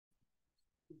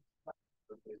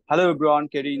Hello everyone,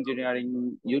 Kerry engineering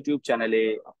YouTube চ্যানেলে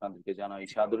আপনাদেরকে জানাই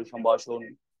সাদর সম্ভাষণ।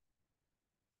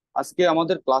 আজকে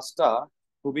আমাদের ক্লাসটা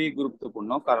খুবই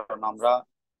গুরুত্বপূর্ণ, কারণ আমরা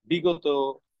বিগত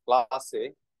ক্লাসে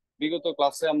বিগত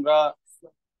ক্লাসে আমরা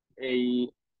এই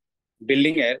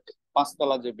বিল্ডিং এর 5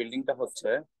 তলা যে বিল্ডিংটা হচ্ছে,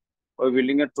 ওই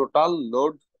বিল্ডিং এর টোটাল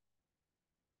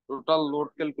লোড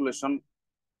ক্যালকুলেশন,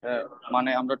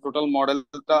 মানে আমরা টোটাল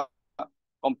মডেলটা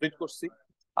কমপ্লিট করছি।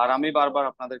 আর আমি বারবার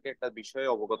আপনাদেরকে একটা বিষয়ে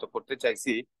অবগত করতে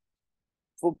চাইছি,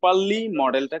 প্রপারলি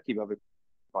মডেলটা কিভাবে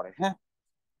করে। হ্যাঁ,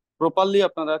 প্রপারলি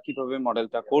আপনারা কিভাবে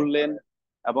মডেলটা করলেন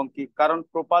এবং কি, কারণ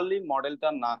প্রপারলি মডেলটা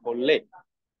না করলে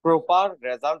প্রপার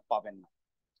রেজাল্ট পাবেন না।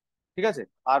 ঠিক আছে?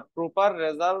 আর প্রপার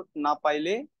রেজাল্ট না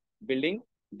পাইলে বিল্ডিং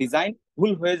ডিজাইন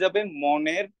ভুল হয়ে যাবে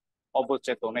মনের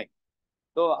অবচেতনে।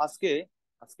 তো আজকে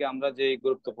আজকে আমরা যে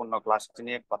গুরুত্বপূর্ণ ক্লাসটি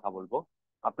নিয়ে কথা বলবো,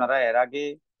 আপনারা এর আগে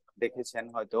দেখেছেন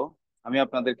হয়তো, আমি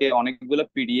আপনাদেরকে অনেকগুলো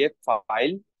পিডিএফ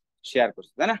ফাইল শেয়ার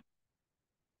করছি, তাই না?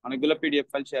 অনেকগুলো পিডিএফ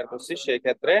ফাইল শেয়ার করছি। সেই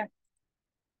ক্ষেত্রে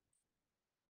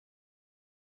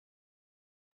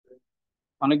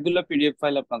অনেকগুলো পিডিএফ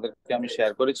ফাইল আপনাদেরকে আমি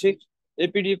শেয়ার করেছি। এই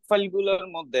পিডিএফ ফাইলগুলোর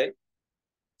মধ্যে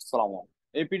সালাম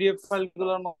এই পিডিএফ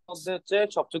ফাইলগুলোর মধ্যে হচ্ছে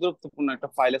সবচেয়ে গুরুত্বপূর্ণ একটা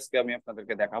ফাইল আজকে আমি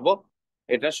আপনাদেরকে দেখাবো।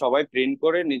 এটা সবাই প্রিন্ট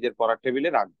করে নিজের পড়ার টেবিলে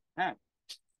রাখবে। হ্যাঁ,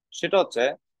 সেটা হচ্ছে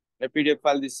পিডিএফ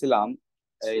ফাইল দিছিলাম,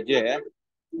 এই যে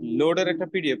লোডের একটা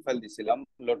পিডিএফ ফাইল দিছিলাম,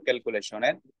 লোড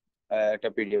ক্যালকুলেশনের একটা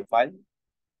পিডিএফ ফাইল।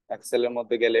 এক্সেল এর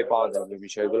মধ্যে গেলে পাওয়া যাবে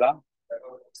বিষয়গুলা।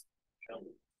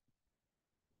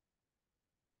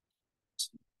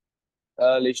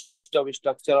 List of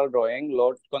structural drawing,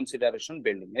 load consideration,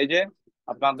 building. এই যে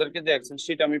আপনাদেরকে যে এক্সেল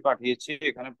শিট আমি পাঠিয়েছি,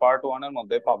 এখানে পার্ট 1 এর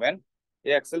মধ্যে পাবেন।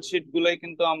 এই এক্সেল শিট গুলাই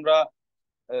কিন্তু আমরা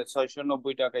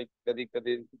 690 টাকা ইত্যাদি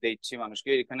ইত্যাদি দিচ্ছি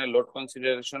মানুষকে। এখানে লোড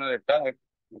কনসিডারেশনের একটা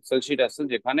এক্সেল শিট আছে,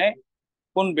 যেখানে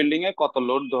কোন বিল্ডিং এ কত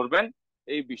লোড ধরবেন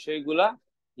এই বিষয়গুলা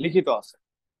লিখিত আছে।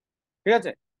 ঠিক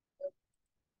আছে?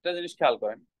 একটা জিনিস খেয়াল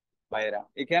করেন ভাইয়েরা,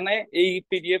 এখানে এই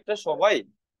পিডিএফটা সবাই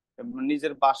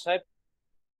নিজের বাসায়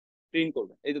প্রিন্ট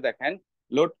করবেন। এই যে দেখেন,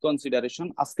 লোড কনসিডারেশন,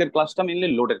 আজকের ক্লাসটা মেইনলি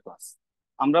লোডের ক্লাস।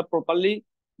 আমরা প্রপারলি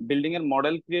বিল্ডিং এর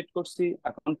মডেল ক্রিয়েট করছি,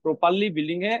 এখন প্রপারলি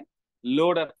বিল্ডিং এ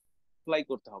লোড অ্যাপ্লাই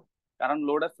করতে হবে। কারণ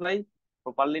লোড অ্যাপ্লাই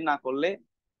প্রপারলি না করলে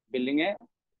বিল্ডিং এ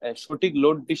সঠিক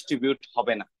লোড ডিস্ট্রিবিউট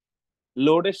হবে না।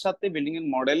 লোডের সাথে বিল্ডিং এর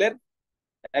মডেলের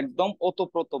একদম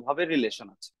ওতপ্রোত ভাবে রিলেশন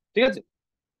আছে। ঠিক আছে?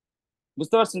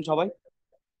 বুঝতে পারছেন সবাই?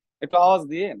 একটু আওয়াজ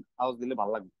দিলে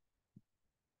ভালো লাগবে।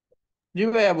 জি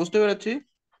ভাইয়া, বুঝতে পেরেছি।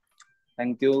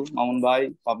 থ্যাংক ইউ মামুন ভাই,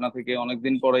 পাবনা থেকে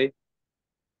অনেকদিন পরে।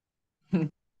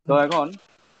 তো এখন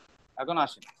এখন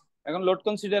আসেন, এখন লোড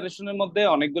কনসিডারেশনের মধ্যে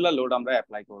অনেকগুলা লোড আমরা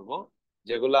অ্যাপ্লাই করব,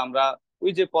 যেগুলো আমরা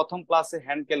ওই যে প্রথম ক্লাসে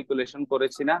হ্যান্ড ক্যালকুলেশন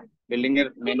করেছি না, বিল্ডিং এর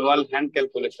ম্যানুয়াল হ্যান্ড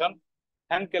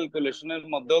ক্যালকুলেশনের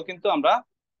মধ্যেও কিন্তু আমরা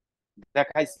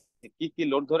দেখাইছি কি কি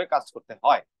লোড ধরে কাজ করতে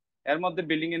হয়। এর মধ্যে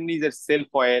বিল্ডিং এর নিজের সেলফ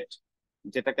ওয়েট,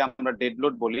 যেটাকে আমরা ডেড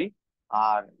লোড বলি,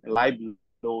 আর লাইভ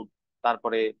লোড,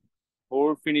 তারপরে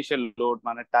ফ্লোর ফিনিশের লোড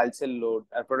মানে টাইলসের লোড,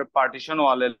 তারপরে পার্টিশন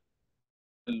ওয়ালের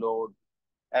লোড,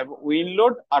 এবং উইন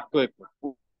লোড আর টোয়েব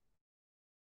লোড।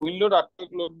 উইন্ডোর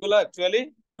আর্টওয়ার্ক লোড গুলো অ্যাকচুয়ালি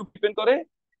ডিপেন্ড করে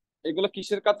এগুলো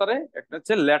কিসের কাতারে, একটা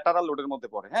হচ্ছে ল্যাটারাল লোডের মধ্যে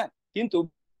পড়ে। হ্যাঁ, কিন্তু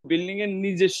বিল্ডিং এর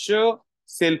নিজস্ব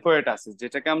সেলফ ওয়েট আছে,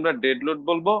 যেটাকে আমরা ডেড লোড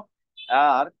বলবো।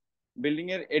 আর বিল্ডিং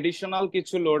এর এডিশনাল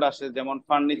কিছু লোড আসে, যেমন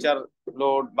ফার্নিচার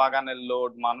লোড, বাগানের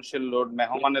লোড, মানুষের লোড,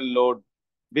 মেহমানের লোড।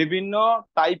 বিভিন্ন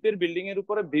টাইপের বিল্ডিং এর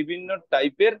উপরে বিভিন্ন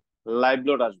টাইপের লাইভ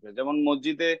লোড আসবে। যেমন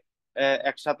মসজিদে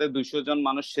একসাথে 200 জন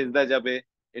মানুষ সেজদায় যাবে,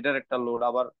 এটার একটা লোড।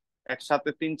 আবার একসাথে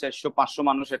 300, 400, 500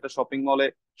 মানুষ একটা শপিং মলে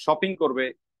শপিং করবে,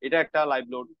 এটা একটা লাইভ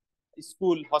লোড।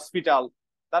 স্কুল, হসপিটাল,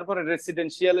 তারপরে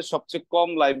রেসিডেন্সিয়ালের সবচেয়ে কম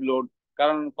লাইভ লোড,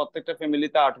 কারণ প্রত্যেকটা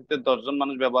ফ্যামিলিতে 8 থেকে 10 জন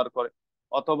মানুষ ব্যবহার করে।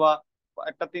 অথবা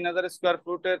একটা 3000 স্কোয়ার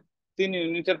ফুটের 3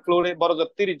 ইউনিটের ফ্লোরে বড় জোর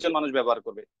 30 জন মানুষ ব্যবহার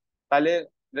করবে, তাহলে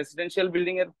রেসিডেন্সিয়াল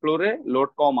বিল্ডিং এর ফ্লোরে লোড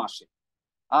কম আসে।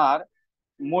 আর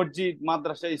মসজিদ,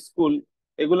 মাদ্রাসা, স্কুল,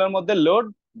 এগুলোর মধ্যে লোড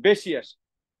বেশি আসে।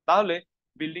 তাহলে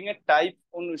বিল্ডিং এর টাইপ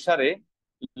অনুসারে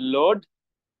লোড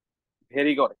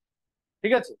ভেরি করে।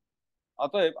 ঠিক আছে?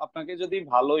 অতএব আপনাকে যদি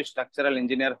ভালো স্ট্রাকচারাল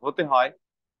ইঞ্জিনিয়ার হতে হয়,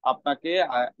 আপনাকে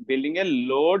বিল্ডিং এর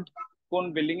লোড, কোন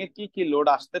বিল্ডিং এ কি কি লোড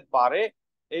আসতে পারে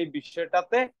এই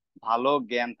বিষয়টাতে ভালো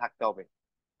জ্ঞান থাকতে হবে।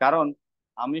 কারণ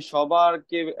আমি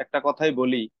সবারকে একটা কথাই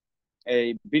বলি, এই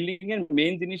বিল্ডিং এর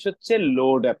মেইন জিনিস হচ্ছে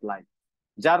লোড অ্যাপ্লাই।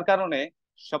 যার কারণে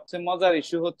সবচেয়ে মজার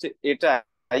ইস্যু হচ্ছে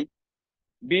এটাই,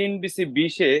 বিএনবিসি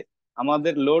 20-এ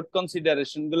আমাদের লোড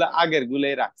কনসিডারেশন গুলো আগের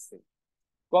গুলাই রাখছে,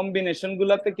 কম্বিনেশন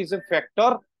গুলাতে কিছু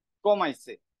ফ্যাক্টর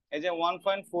কমাইছে। এই যে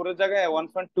 1.4 এর জায়গায়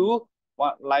 1.2,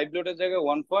 লাইভ লোডের জায়গায়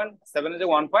 1.7 এর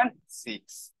জায়গায় 1.6।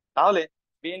 তাহলে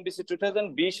বিএনবিসি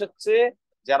 2020 হচ্ছে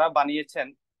যারা বানিয়েছেন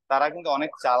তারা কিন্তু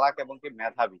অনেক চালাক এবং কি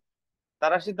মেধাবী।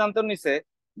 তারা সিদ্ধান্ত নিছে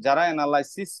যারা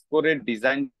অ্যানালাইসিস করে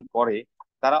ডিজাইন করে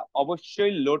তারা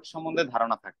অবশ্যই লোড সম্বন্ধে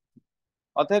ধারণা থাকে।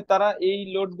 অতএব তারা এই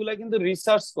লোড গুলা কিন্তু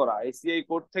রিসার্চ করা এসিআই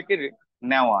কোড থেকে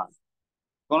নেওয়া,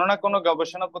 কোনো না কোনো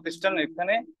গবেষণা প্রতিষ্ঠান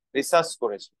এখানে রিসার্চ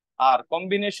করেছে। আর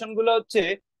কম্বিনেশন গুলো হচ্ছে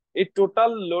এই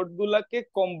টোটাল লোড গুলাকে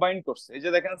কম্বাইন করছে। এই যে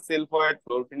দেখেন self wait,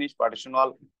 floor finish, partition ওয়াল।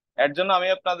 এর জন্য আমি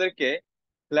আপনাদেরকে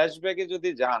ফ্ল্যাশব্যাকে যদি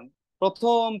যান,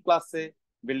 প্রথম ক্লাসে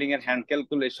বিল্ডিং এর হ্যান্ড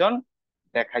ক্যালকুলেশন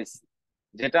দেখাইছি,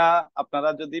 যেটা আপনারা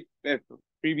যদি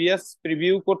প্রিভিয়াস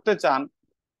প্রিভিউ করতে চান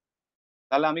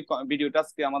তাহলে আমি ভিডিওটা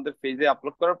আজকে আমাদের পেজে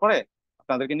আপলোড করার পরে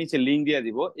আপনাদেরকে নিচে লিঙ্ক দিয়ে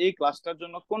দিব এই ক্লাসটার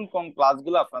জন্য কোন কোন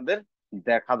ক্লাসগুলো আপনাদের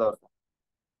দেখা দরকার।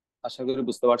 আশা করি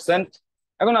বুঝতে পারছেন।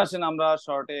 এখন আসেন আমরা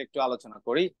শর্টে একটু আলোচনা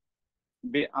করি।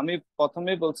 আমি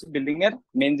প্রথমেই বলছি বিল্ডিং এর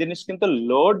মেন জিনিস কিন্তু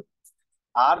লোড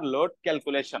আর লোড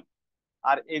ক্যালকুলেশন।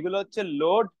 আর এগুলো হচ্ছে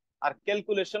লোড আর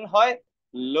ক্যালকুলেশন হয়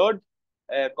লোড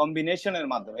কম্বিনেশনের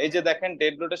মাধ্যমে। এই যে দেখেন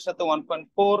ডেড লোডের সাথে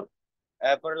 1.4,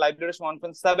 এরপরে লাইভ লোডের সাথে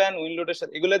 1.7, উইন্ড লোডের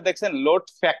সাথে, এগুলো দেখছেন লোড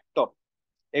ফ্যাক্টর।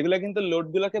 এগুলো কিন্তু লোড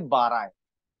গুলাকে বাড়ায়,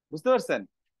 বুঝতে পারছেন?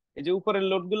 এই যে উপরের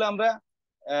লোড গুলো আমরা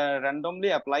র্যান্ডমলি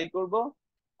অ্যাপ্লাই করব।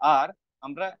 আর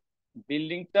আমরা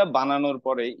বিল্ডিংটা বানানোর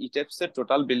পরে, ইটেপস এর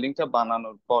টোটাল বিল্ডিংটা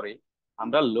বানানোর পরে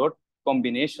আমরা লোড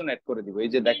কম্বিনেশন এড করে দিব।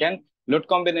 এই যে দেখেন load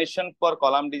combination for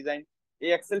column design.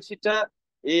 এই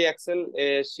এক্সেল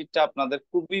শিটটা আপনাদের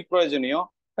খুবই প্রয়োজনীয়,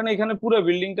 কারণ এখানে পুরো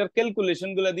বিল্ডিংটার ক্যালকুলেশন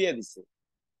গুলা দিয়ে দিছে।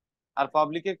 আর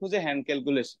পাবলিকে খুঁজে হ্যান্ড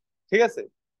ক্যালকুলেশন, ঠিক আছে?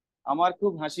 আমার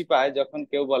খুব হাসি পায় যখন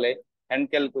কেউ বলে হ্যান্ড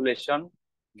ক্যালকুলেশন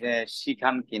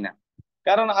শিখান কিনা,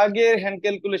 কারণ আগে হ্যান্ড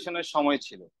ক্যালকুলেশনের সময়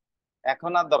ছিল,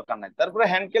 এখন আর দরকার নাই। তারপরে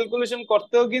হ্যান্ড ক্যালকুলেশন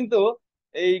করতেও কিন্তু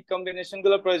এই কম্বিনেশন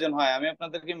গুলোর প্রয়োজন হয়। আমি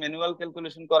আপনাদেরকে ম্যানুয়াল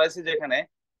ক্যালকুলেশন করাইছি যেখানে,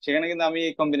 সেখানে কিন্তু আমি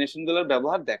এই কম্বিনেশন গুলোর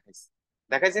ব্যবহার দেখাইছি,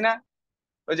 দেখাইছি না?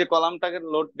 ওই যে কলামটাকে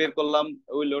লোড বের করলাম,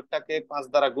 ওই লোডটাকে 5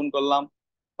 দ্বারা গুণ করলাম,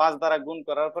 5 দ্বারা গুণ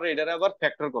করার পরে এটারে আবার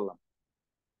ফ্যাক্টর করলাম।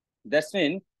 দ্যাটস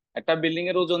মিন একটা বিল্ডিং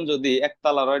এর ওজন যদি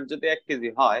একতলা রড যদি 1 কেজি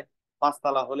হয়, 5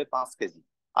 তলা হলে 5 কেজি।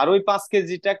 আর ওই 5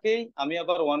 কেজিটাকেই আমি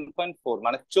আবার 1.4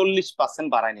 মানে 40%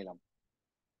 বাড়াই নিলাম।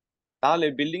 তাহলে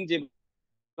বিল্ডিং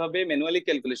যেভাবে ম্যানুয়ালি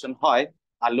ক্যালকুলেশন হয়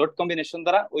আর লোড কম্বিনেশন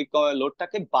দ্বারা ওই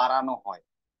লোডটাকে বাড়ানো হয়।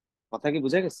 কথা কি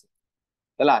বুঝে গেছে?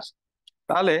 তাহলে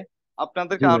তাহলে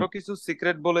আপনাদেরকে জি ভাই। আরো কিছু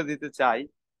সিক্রেট বলে দিতে চাই।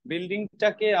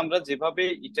 বিল্ডিংটাকে আমরা যেভাবে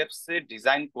ইটেপসে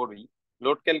ডিজাইন করি,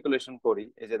 লোড ক্যালকুলেশন করি,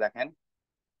 এই যে দেখেন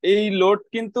এই লোড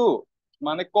কিন্তু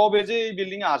মানে কবে যে এই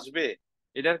বিল্ডিং এ আসবে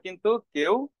এটার কিন্তু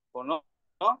কেউ কোনো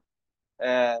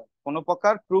কোনো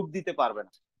প্রকার প্রুফ দিতে পারবে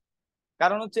না।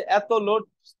 কারণ হচ্ছে এত লোড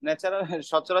ন্যাচারাল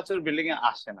সচরাচর বিল্ডিং এ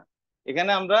আসে না।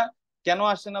 এখানে আমরা কেন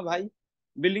আসে না ভাই?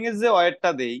 বিল্ডিং এর যে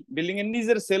ওয়েটটা দেই, বিল্ডিং এর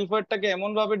নিজের সেলফ ওয়েটটাকে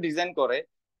এমন ভাবে ডিজাইন করে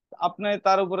আপনি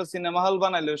তার উপরে সিনেমা হল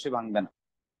বানাইলেও সে ভাঙবে না।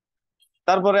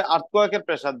 তারপরে আর্থকোয়েকের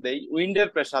প্রেসার দেই, উইন্ডের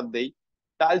প্রেসার দেই,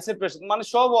 টাইলসের প্রেসার, মানে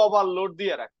সব ওভারলোড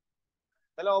দিয়ে রাখে।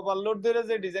 তাহলে ওভারলোড দিয়ে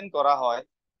যে ডিজাইন করা হয়,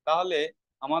 তাহলে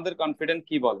আমাদের কনফিডেন্ট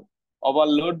কি বলে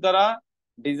ওভারলোড দ্বারা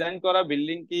ডিজাইন করা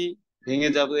বিল্ডিং কি ভেঙে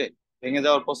যাবে? ভেঙে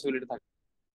যাওয়ার পসিবিলিটি থাকে।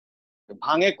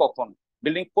 ভাঙে কখন?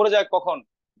 বিল্ডিং পড়ে যায় কখন?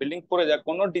 বিল্ডিং পড়ে যায়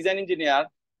কোনো ডিজাইন ইঞ্জিনিয়ার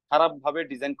খারাপ ভাবে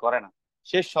ডিজাইন করে না,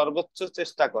 সে সর্বোচ্চ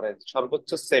চেষ্টা করে, সর্বোচ্চ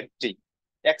সেফটি।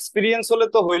 এক্সপিরিয়েন্স হলে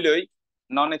তো হইলই,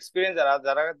 নন এক্সপিরিয়েন্স যারা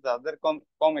যারা যাদের কম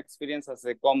কম এক্সপিরিয়েন্স আছে,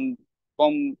 কম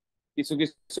কম কিছু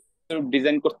কিছু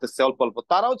ডিজাইন করতেছে অল্প অল্প,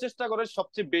 তারাও চেষ্টা করে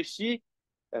সবচেয়ে বেশি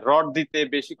রড দিতে,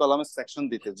 বেশি কলামের সেকশন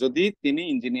দিতে, যদি তিনি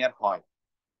ইঞ্জিনিয়ার হয়।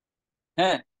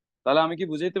 হ্যাঁ, তাহলে আমি কি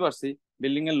বুঝাইতে পারছি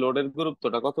বিল্ডিং এর লোডের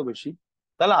গুরুত্বটা কত বেশি?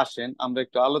 তাহলে আসেন আমরা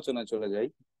একটু আলোচনায় চলে যাই।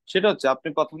 সেটা হচ্ছে আপনি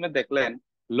প্রথমে দেখলেন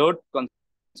load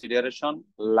consideration,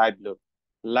 live load.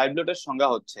 Live লোডের সংজ্ঞা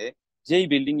হচ্ছে যেই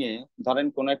বিল্ডিং এ ধরেন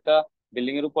কোন একটা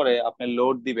বিল্ডিং এর উপরে আপনি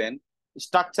লোড দিবেন,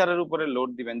 স্ট্রাকচারের উপরে লোড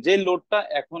দিবেন, যে লোডটা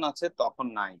এখন আছে তখন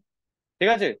নাই, ঠিক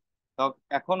আছে?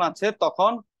 এখন আছে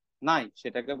তখন নাই,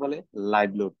 সেটাকে বলে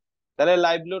লাইভ লোড। তাহলে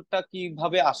লাইভ লোডটা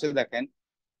কিভাবে আসে দেখেন,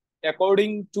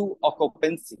 according to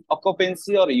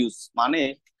occupancy or use. মানে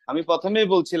আমি প্রথমেই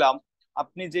বলছিলাম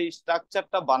আপনি যে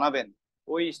স্ট্রাকচারটা বানাবেন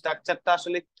ওই স্ট্রাকচারটা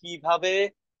আসলে কিভাবে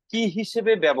কি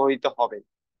হিসেবে ব্যবহৃত হবে।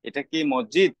 এটা কি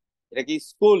মসজিদ, এটা কি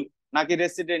স্কুল, নাকি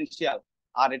রেসিডেন্সিয়াল?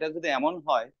 আর এটা যদি এমন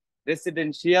হয়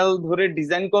রেসিডেন্সিয়াল ধরে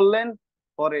ডিজাইন করলেন,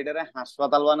 পরে এটারে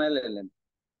হাসপাতাল বানাইলেন,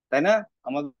 তাই না?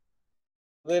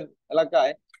 আমাদের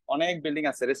এলাকায় অনেক বিল্ডিং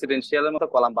আছে রেসিডেন্সিয়ালের মতো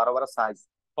কলাম 12 12 সাইজ,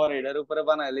 পরে এটার উপরে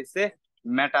বানায় লিছে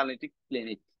ম্যাটারনিটি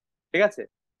ক্লিনিক, ঠিক আছে?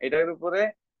 এটার উপরে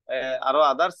আরো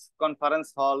others conference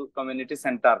hall, community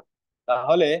centre.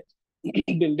 তাহলে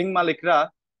বিল্ডিং মালিকরা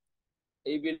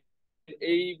এই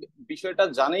এই বিষয়টা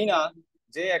জানেই না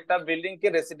যে একটা বিল্ডিং কে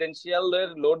রেসিডেন্সিয়াল এর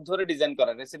লোড ধরে ডিজাইন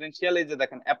করা। রেসিডেন্সিয়াল এই যে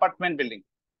দেখেন অ্যাপার্টমেন্ট বিল্ডিং,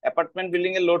 অ্যাপার্টমেন্ট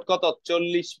বিল্ডিং এর লোড কত?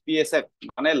 40 PSF,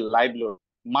 মানে লাইভ লোড।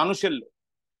 মানুষের লোড,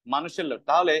 মানুষের লোড।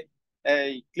 তাহলে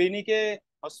এই ক্লিনিকে,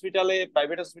 হসপিটালে,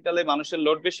 প্রাইভেট হসপিটালে মানুষের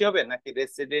লোড বেশি হবে নাকি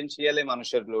রেসিডেন্সিয়ালে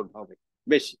মানুষের লোড হবে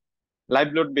বেশি, লাইভ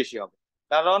লোড বেশি হবে?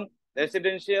 কারণ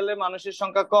রেসিডেন্সিয়ালে মানুষের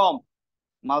সংখ্যা কম,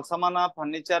 মালসামানা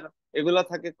ফার্নিচার এগুলা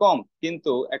থাকে কম,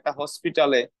 কিন্তু একটা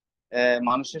হসপিটালে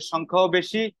মানুষের সংখ্যাও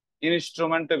বেশি,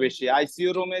 ইনস্ট্রুমেন্টও বেশি।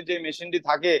 আইসিইউ রুমে যে মেশিনটি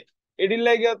থাকে এটির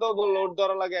লাগে তো লোড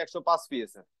ধরা লাগে 105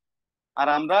 PSF, আর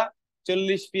আমরা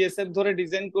 40 PSF ধরে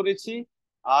ডিজাইন করেছি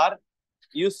আর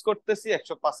ইউজ করতেছি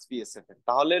 105 PSF এর।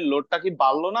 তাহলে লোডটা কি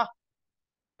বাড়লো না?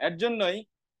 এর জন্যই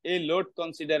এই লোড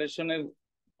কনসিডারেশনের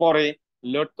পরে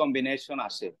লোড কম্বিনেশন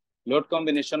আসে, load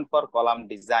combination for column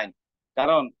design.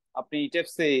 কারণ আপনি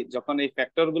ইটেপসে যখন এই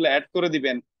ফ্যাক্টর গুলো অ্যাড করে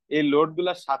দিবেন এই লোড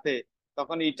গুলার সাথে,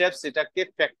 তখন ইটেপস এটাকে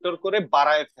ফ্যাক্টর করে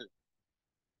বাড়ায় ফেলে,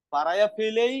 বাড়ায়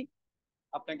ফেলেই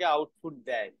আপনাকে আউটপুট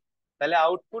দেয়। তাহলে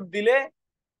আউটপুট দিলে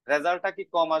রেজাল্টটা কি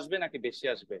কম আসবে নাকি বেশি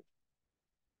আসবে?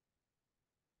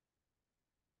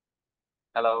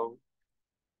 হ্যালো,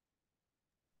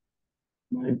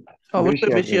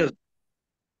 অবশ্যই বেশি বেশি আসবে। আছে।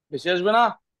 বেশি আসবে না?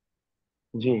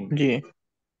 জি জি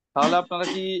তাহলে আপনারা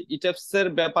কি ইটেপস এর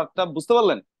ব্যাপারটা বুঝতে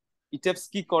পারলেন? ইটেপস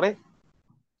কি করে?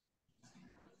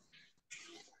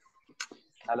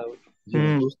 হ্যালো, জি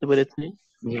বুঝতে পেরেছি।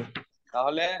 জি।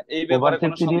 তাহলে এই ওভার ব্যাপারে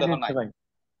কোনো সেফটি দিয়ে সন্দেহ দিচ্ছে নাই। ভাই।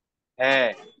 হ্যাঁ,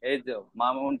 এই যে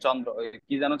মামুন চন্দ্র,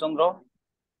 কি জানো চন্দ্র,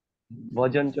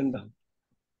 ভজন চন্দ্র।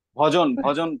 ভজন,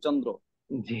 ভজন চন্দ্র,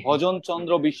 জি ভজন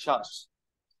চন্দ্র বিশ্বাস।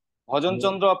 ভজন জি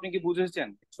চন্দ্র, আপনি কি বুঝেছেন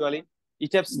অ্যাকচুয়ালি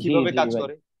ইটেপস জি কিভাবে জি কাজ ভাই।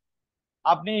 করে?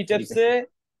 আপনি ঠিক ইটেপসে আছে।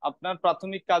 আপনার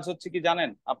প্রাথমিক কাজ হচ্ছে কি জানেন?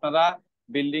 আপনারা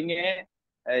বিল্ডিং এ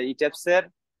ইটেপস এর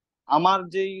আমার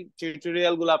যেই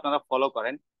টিউটোরিয়াল গুলো আপনারা ফলো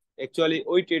করেন, অ্যাকচুয়ালি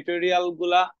ওই টিউটোরিয়াল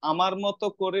গুলা আমার মতো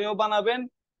করেও বানাবেন,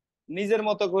 নিজের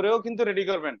মতো করেও কিন্তু রেডি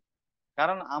করবেন।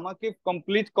 কারণ আমাকে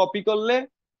কমপ্লিট কপি করলে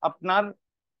আপনার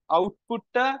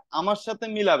আউটপুটটা আমার সাথে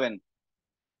মিলাবেন,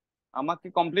 আমাকে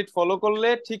কমপ্লিট ফলো করলে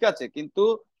ঠিক আছে, কিন্তু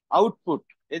আউটপুট,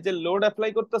 এই যে লোড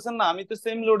অ্যাপ্লাই করতেছেন না, আমি তো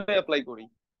সেম লোড অ্যাপ্লাই করি,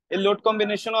 এই লোড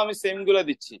কম্বিনেশনও আমি সেম গুলো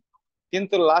দিচ্ছি,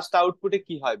 কিন্তু লাস্ট আউটপুটে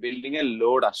কি হয়, বিল্ডিং এর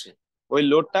লোড আসে, ওই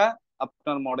লোডটা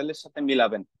আপনার মডেলের সাথে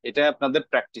মিলাবেন। এটাই আপনাদের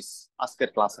প্র্যাকটিস আজকের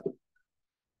ক্লাসে।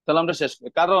 তাহলে আমরা শেষ করি।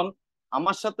 কারণ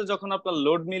আমার সাথে যখন আপনার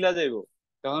লোড মিলা যাইব,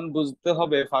 তখন বুঝতে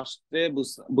হবে ফার্স্টে,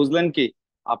 বুঝলেন কি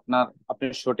আপনি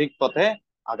সঠিক পথে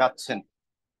আগাচ্ছেন,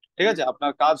 ঠিক আছে,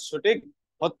 আপনার কাজ সঠিক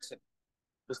হচ্ছে,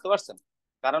 বুঝতে পারছেন?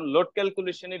 কারণ লোড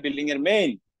ক্যালকুলেশনই বিল্ডিং এর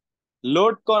মেইন।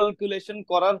 লোড ক্যালকুলেশন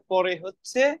করার পরে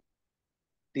হচ্ছে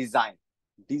ডিজাইন।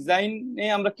 ডিজাইনে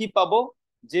আমরা কি পাবো?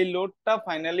 যে লোডটা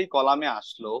ফাইনালি কলামে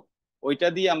আসলো, ওইটা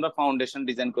দিয়ে আমরা ফাউন্ডেশন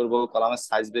ডিজাইন করব, কলামের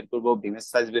সাইজ বের করব, বিমের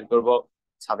সাইজ বের করব,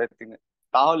 ছাদের থেকে।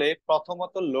 তাহলে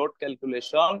প্রথমত লোড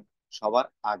ক্যালকুলেশন সবার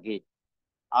আগে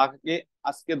আগে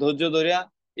আজকে ধৈর্য ধরে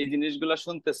এই জিনিসগুলো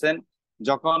শুনতেছেন,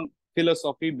 যখন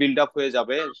ফিলোসফি বিল্ড আপ হয়ে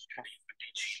যাবে,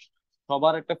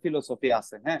 সবার একটা ফিলোসফি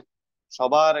আছে, হ্যাঁ,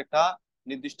 সবার একটা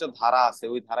নির্দিষ্ট ধারা আছে,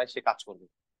 ওই ধারায় সে কাজ করবে।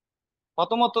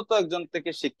 প্রথমত তো একজন থেকে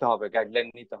শিখতে হবে, গাইডলাইন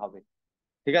নিতে হবে,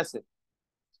 ঠিক আছে?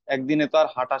 একদিনে তো আর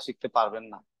হাঁটা শিখতে পারবেন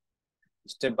না,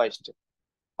 স্টেপ বাই স্টেপ।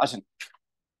 আসেন,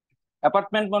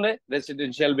 অ্যাপার্টমেন্ট মানে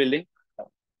রেসিডেন্সিয়াল বিল্ডিং,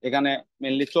 এখানে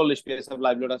মেনলি 40 PSF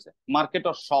লাইভ লোড আছে। মার্কেট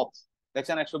অর শপ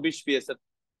দেখছেন 120 PSF।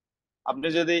 আপনি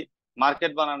যদি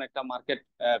মার্কেট বানান, একটা মার্কেট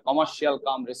কমার্শিয়াল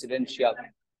কাম রেসিডেন্সিয়াল,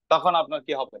 তখন আপনার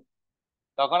কি হবে?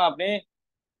 তখন আপনি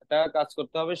একটা কাজ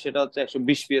করতে হবে, সেটা হচ্ছে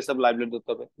 120 PSF লাইভ লোড ধরতে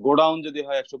হবে। গোডাউন যদি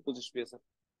হয় 125 PSF,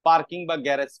 পার্কিং বা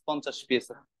গ্যারেজ 50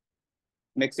 PSF।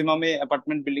 ম্যাক্সিমামে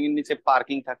অ্যাপার্টমেন্ট বিল্ডিং এর নিচে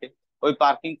পার্কিং থাকে, ওই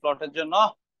পার্কিং প্লটের জন্য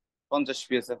 50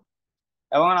 PSF।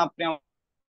 এবং আপনি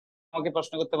আমাকে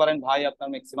প্রশ্ন করতে পারেন, ভাই আপনার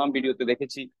ম্যাক্সিমাম ভিডিওতে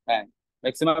দেখেছি, হ্যাঁ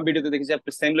ম্যাক্সিমাম ভিডিওতে দেখেছি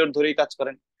আপনি সেম লোড ধরেই কাজ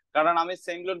করেন। কারণ আমি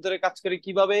সেম লোড ধরে কাজ করি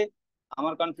কিভাবে?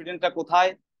 আমার কনফিডেন্টটা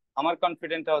কোথায়? আমার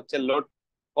কনফিডেন্টটা হচ্ছে লোড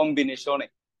কম্বিনেশনে।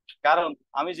 কারণ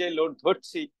আমি যে লোড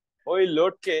ধরছি, ওই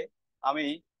লোডকে আমি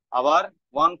আবার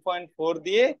 1.4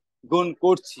 দিয়ে গুণ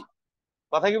করছি।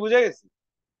 কথা কি বুঝে গেছি?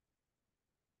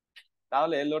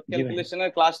 তাহলে লোড জি ভাই।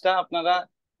 ক্যালকুলেশনের ক্লাসটা আপনারা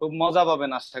খুব মজা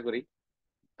পাবেন আশা করি।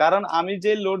 কারণ আমি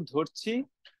যে লোড ধরছি,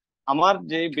 আমার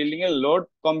যে বিল্ডিং এর load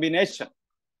combination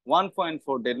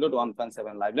 1.4 dead load,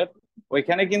 1.7 live load,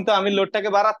 ওইখানে কিন্তু আমি লোডটাকে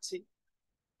বাড়াচ্ছি,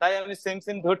 তাই আমি সেম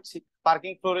সেম ধরছি।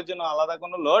 পার্কিং ফ্লোরের জন্য আলাদা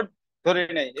কোনো লোড ধরে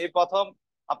নেই। এই প্রথম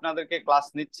আপনাদেরকে ক্লাস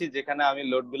নিচ্ছি যেখানে আমি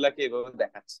লোড গুলাকে এভাবে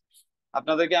দেখাচ্ছি,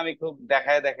 আপনাদেরকে আমি খুব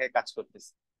দেখায় দেখায় কাজ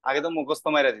করতেছি। আগে তো মুখস্থ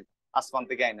মেরে দিত, আসমান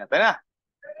থেকে আইনা, তাই না?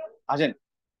 আসেন,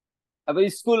 তবে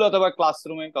স্কুল অথবা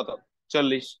ক্লাসরুমে কত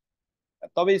 40,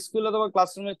 তবে স্কুল অথবা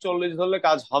ক্লাসরুমে 40 ধরলে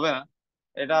কাজ হবে না।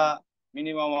 এটা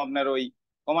মিনিমাম আপনার ওই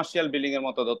কমার্শিয়াল বিল্ডিং এর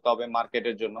মতো ধরতে হবে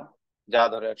মার্কেটের জন্য, যা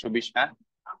ধরে 120। হ্যাঁ,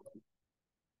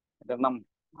 এটার নাম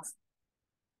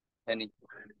হ্যানি।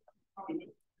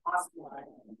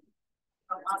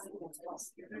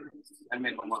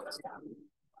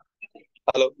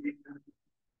 হ্যালো,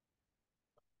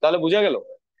 তাহলে বোঝা গেল।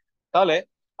 তাহলে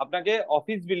আপনাকে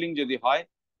অফিস বিল্ডিং যদি হয়,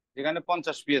 যেখানে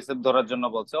 50 PSF ধরার জন্য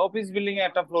বলছে, অফিস বিল্ডিং এ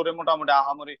একটা ফ্লোরে মোটামুটি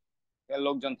আহামরি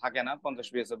লোকজন থাকে না, 50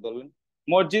 PSF ধরলেন।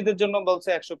 মসজিদের জন্য বলছে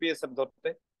 100 PSF ধরতে।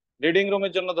 রিডিং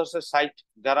রুমের জন্য ধরছে 60।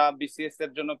 যারা BCS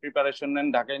এর জন্য প্রিপারেশন নেন,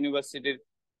 ঢাকা ইউনিভার্সিটির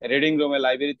রিডিং রুমে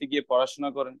লাইব্রেরিতে গিয়ে পড়াশোনা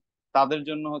করেন, তাদের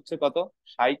জন্য হচ্ছে কত,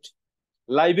 60।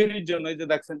 লাইব্রেরির জন্য এই যে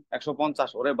দেখছেন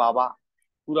 150। ওরে বাবা,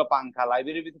 পুরো পাংখা।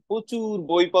 লাইব্রেরির ভিতরে প্রচুর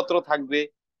বইপত্র থাকবে,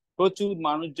 প্রচুর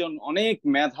মানুষজন, অনেক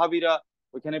মেধাবীরা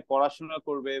ওইখানে পড়াশোনা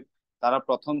করবে। তারা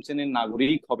প্রথম শ্রেণীর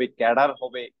নাগরিক হবে, ক্যাডার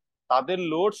হবে, তাদের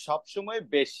লোড সবসময়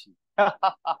বেশি।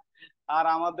 আর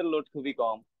আমাদের লোড খুবই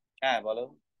কম। হ্যাঁ বলো,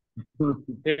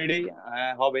 রেডি?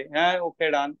 হ্যাঁ হবে, হ্যাঁ ওকে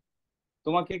ডান।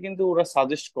 তোমাকে কিন্তু ওরা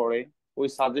সাজেস্ট করে, ওই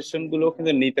সাজেশন গুলো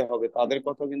কিন্তু নিতে হবে, তাদের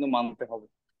কথা কিন্তু মানতে হবে।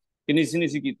 কি নিছি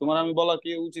নিছি কি তোমার আমি বলা কি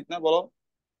উচিত না, বলো?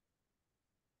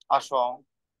 আসো।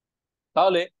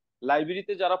 তাহলে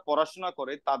লাইব্রেরিতে যারা পড়াশোনা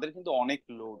করে তাদের কিন্তু অনেক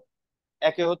লোড।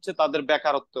 একে হচ্ছে তাদের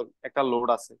বেকারত্ব একটা লোড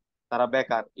আছে, তারা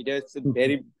বেকার, এটা হচ্ছে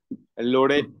ভেরি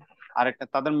লোডেড। আর একটা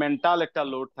তাদের মেন্টাল একটা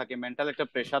লোড থাকে, মেন্টাল একটা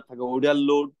প্রেশার থাকে, ওইটার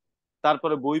লোড।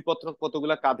 তারপরে বইপত্র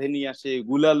কতগুলা কাঁধে নিয়ে আসে,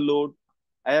 এগুলার লোড।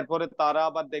 এরপরে তারা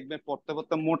আবার দেখবে পড়তে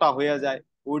পড়তে মোটা হয়ে যায়,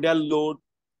 ওইটার লোড।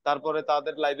 তারপরে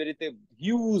তাদের লাইব্রেরিতে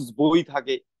হিউজ বই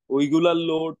থাকে, ওইগুলার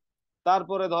লোড।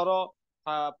 তারপরে ধরো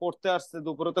পড়তে আসছে,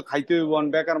 দুপুরে তো খাইতে হইব,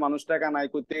 বেকার মানুষ, টাকা নাই,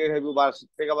 কই থেকে খাইব, বাসা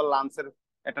থেকে আবার লাঞ্চের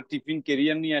একটা টিফিন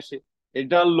ক্যারিয়ার নিয়ে আসে,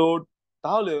 এটার লোড।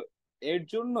 তাহলে এর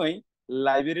জন্যই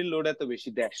লাইব্রেরির লোড এত বেশি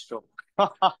 150।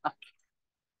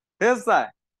 ঠিক আছে,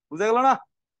 বুঝা গেল না?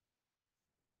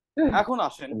 এখন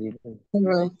আসেন। জি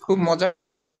ভাই। খুব মজা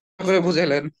করে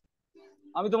বুঝাইলেন।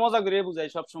 আমি তো মজা করে বুঝাই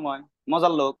সব সময়,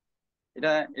 মজার লোক।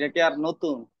 এটা এটা কি আর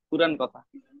নতুন, পুরান কথা?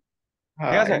 ঠিক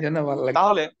হ্যাঁ, আছে। এই জন্য ভালো লাগে।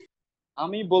 তাহলে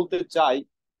আমি বলতে চাই,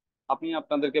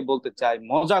 আপনাদেরকে বলতে চাই,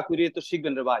 মজা করিয়ে তো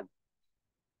শিখবেন রে ভাই।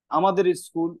 আমাদের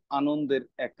স্কুল আনন্দের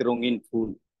এক রঙিন ফুল।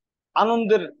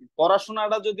 আনন্দের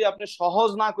পড়াশোনাটা যদি আপনি সহজ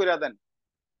না করে দেন,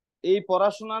 এই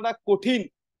পড়াশোনাটা কঠিন।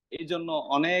 এই জন্য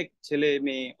অনেক ছেলে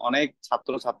মেয়ে, অনেক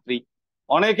ছাত্র ছাত্রী,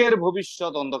 অনেকের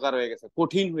ভবিষ্যৎ অন্ধকার হয়ে গেছে,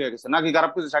 কঠিন হয়ে গেছে। নাকি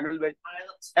খারাপ কিছু শাকিল ভাই?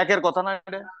 একের কথা না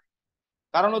এটা?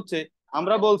 কারণ হচ্ছে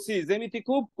আমরা বলছি জ্যামিতি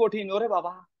খুব কঠিন, ওরে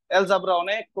বাবা, অ্যালজাবরা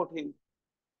অনেক কঠিন,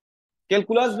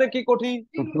 ক্যালকুলাস দেখি কঠিন,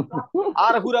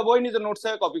 আর পুরা বই নিজে নোটস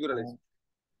কপি করে দিয়েছে।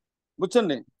 বুঝছেন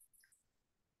নি?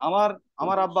 আমার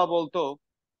আমার আব্বা বলতো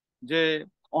যে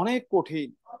অনেক কঠিন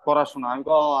পড়াশোনা। আমি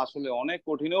আসলে অনেক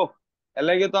কঠিন, ও এর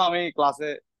লাগে তো আমি ক্লাসে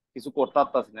কিছু করতে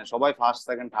পারতাছি না, সবাই ফার্স্ট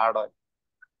সেকেন্ড থার্ড হয়।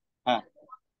 হ্যাঁ,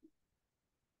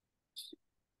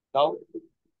 তাও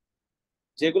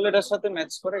যেগুলো এটার সাথে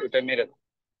ম্যাচ করে ওটা মেরে দাও।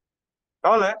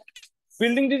 তাহলে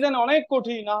বিল্ডিং ডিজাইন অনেক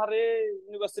কঠিন। আরে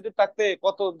ইউনিভার্সিটি থাকতে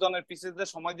কত জনের পিছিয়ে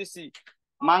সময় দিছি,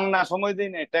 মাংনা সময় দিই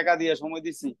নাই, টাকা দিয়ে সময়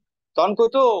দিছি। তখন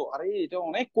কইতো আরে এটা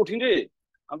অনেক কঠিন রে।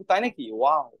 আমি তাই নাকি,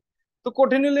 ওয়াও। তো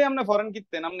কঠিন হলে আপনি ফরেন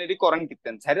কিনতেন, আপনি এটি করেন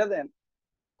কিনতেন, ছাইড়া দেন।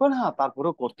 কোন হ্যাঁ,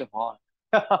 তারপরেও করতে হয়।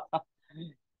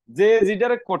 যে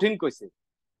যেটারে কঠিন কইছে,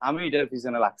 আমি এটার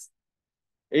পিছনে লাগছি,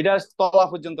 এইটা তলা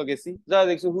পর্যন্ত গেছি, যা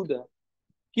দেখছি হুদা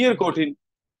কি এর কঠিন।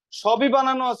 সবই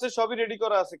বানানো আছে, সবই রেডি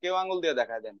করা আছে, কেউ আঙুল দিয়ে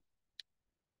দেখায় দেন।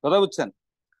 কথা বুঝছেন?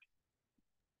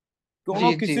 জি কোনো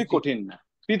জি কিছুই জি। কঠিন না,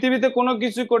 পৃথিবীতে কোনো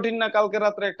কিছুই কঠিন না। কালকে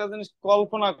রাত্রে একটা জিনিস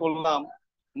কল্পনা করলাম,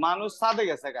 মানুষ ছাদে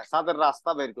গেছে, ছাদের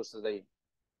রাস্তা বের করছে যাই।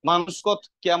 মানুষ কত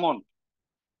কেমন,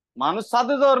 মানুষ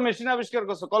ছাদে যাওয়ার মেশিন আবিষ্কার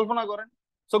করছে, কল্পনা করেন,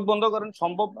 চোখ বন্ধ করেন,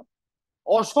 সম্ভব না,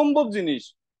 অসম্ভব জিনিস।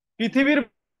 পৃথিবীর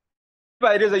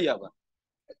বাইরে যাই আবার,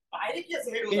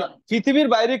 পৃথিবীর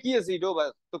বাইরে কি আছে এটাও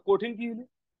তো কঠিন কি হলো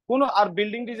কোনো। আর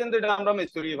বিল্ডিং ডিজাইন তো এটা আমরা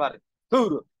মিস্ত্রি পারে,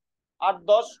 আর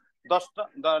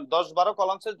 10-12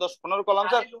 কলাম সাইজ, 10-15 কলাম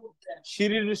সাইজ,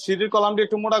 সিঁড়ির কলামটা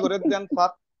একটু মোটা করে দেন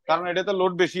ফার, কারণ এটাতে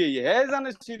লোড বেশি হ্যাঁ জানে,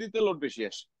 সিঁড়িতে লোড বেশি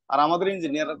আসে। আর আমাদের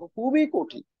ইঞ্জিনিয়াররা খুবই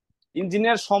কঠিন,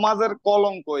 ইঞ্জিনিয়ার সমাজের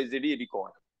কলঙ্ক, যেটি এটি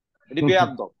কয়, এটি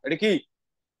বেয়াদব, এটা কি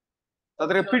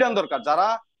তাদেরকে পিডান দরকার, যারা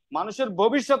মানুষের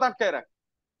ভবিষ্যৎ আটকায় রাখে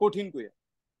কঠিন কইয়া।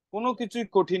 কোনো কিছুই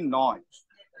কঠিন নয়,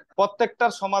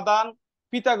 প্রত্যেকটার সমাধান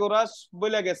পিথাগোরাস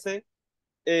বলে গেছে,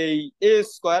 এই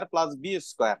a² + b²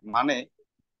 মানে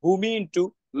ভূমি ইন্টু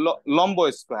লম্ব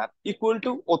স্কোয়ার ইকুয়াল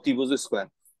টু অতিভুজ স্কোয়ার।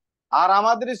 আর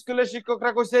আমাদের স্কুলের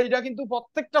শিক্ষকরা কইছে এটা কিন্তু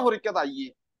প্রত্যেকটা পরীক্ষা আইয়ে,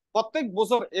 প্রত্যেক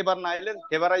বছর, এবার না এলে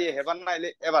হেবার আইয়ে, হেবার না এলে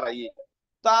এবার আইয়ে।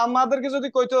 তা আমাদেরকে যদি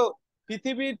কইতো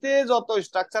পৃথিবীতে যত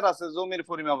স্ট্রাকচার আছে, জমির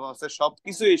পরিমাপ আছে,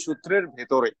 সবকিছু এই সূত্রের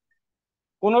ভেতরে,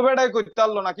 কোনো বেড়াই করতে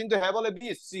পারলো না। কিন্তু হ্যাঁ বলে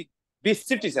বিএসসি,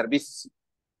 বিএসসি টিচার, বিএসসি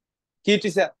কি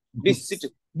টিচার, বিএসসি,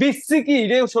 বিএসসি কি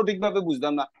এটাও সঠিকভাবে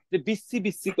বুঝলাম না, যে বিএসসি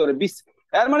বিএসসি করে বিএসসি,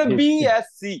 এর মানে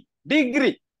বিএসসি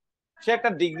ডিগ্রি, সে একটা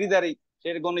ডিগ্রিধারী সে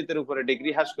গণিতের উপরে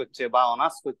ডিগ্রি হাস করছে বা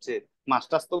অনার্স করছে,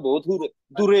 মাস্টার্স তো বহু দূরে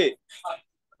দূরে,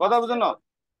 কথা বুঝো না?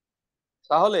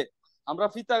 তাহলে আমরা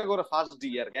পিথাগোরাস ফার্স্ট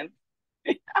ইয়ার কেন?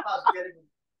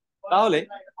 তাহলে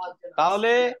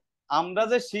তাহলে আমরা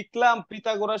যে শিখলাম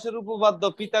পিথাগোরাসের উপপাদ্য,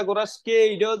 পিথাগোরাস কে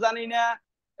এটাও জানি না,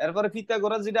 এরপরে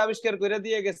পিথাগোরাস যেটা আবিষ্কার করে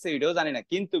দিয়ে গেছে এটাও জানি না,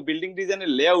 কিন্তু বিল্ডিং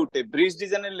ডিজাইনের লেআউটে, ব্রিজ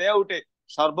ডিজাইনের লেআউটে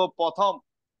সর্বপ্রথম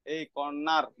এই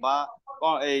কর্নার বা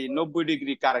এই 90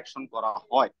 ডিগ্রি কারেকশন করা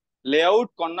হয়, লেআউট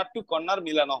কর্নার টু কর্নার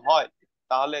মিলানো হয়।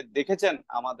 তাহলে দেখেছেন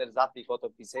আমাদের জাতি কত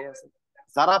পিছিয়ে আছে।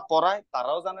 যারা পড়ায়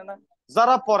তারাও জানে না,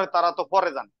 যারা পড়ে তারা তো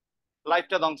পরে জানে,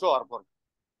 লাইফটা ধ্বংস হওয়ার পর।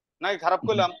 নাকি খারাপ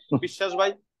করলাম বিশ্বাস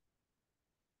ভাই?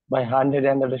 ভাই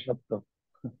 100 সত্য।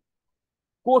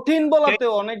 কঠিন বলাতে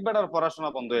অনেক বেটার পড়াশোনা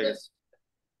বন্ধ হয়ে গেছে।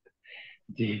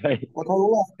 জি ভাই,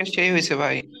 কথাগুলো আজকে সেই হয়েছে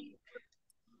ভাই।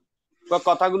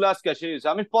 কথাগুলো আজকে সেই হয়েছে,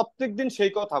 আমি প্রত্যেকদিন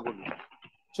সেই কথা বলি,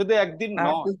 শুধু একদিন না,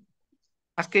 নয়।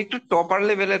 আজকে একটু টপার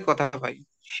লেভেলের কথা ভাই,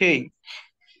 সেই।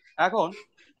 এখন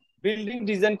বিল্ডিং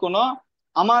ডিজাইন কোন,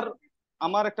 আমার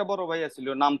আমার একটা বড় ভাই ছিল,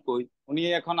 নাম কই, উনি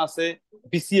এখন আছে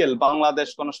বিসিএল, বাংলাদেশ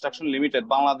কনস্ট্রাকশন লিমিটেড,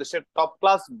 বাংলাদেশের টপ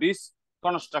ক্লাস ব্রিজ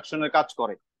কনস্ট্রাকশনের কাজ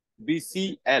করে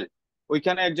বিসিএল।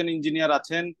 ওইখানে একজন ইঞ্জিনিয়ার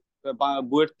আছেন,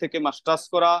 বুয়েট থেকে মাস্টার্স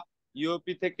করা,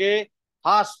 ইউপি থেকে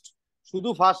ফার্স্ট, শুধু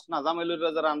ফার্স্ট না, জামিলুর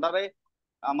রাজার আন্ডারে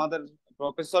আমাদের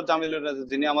প্রফেসর জামিলুর রাজা,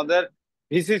 যিনি আমাদের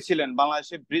ভিসি ছিলেন,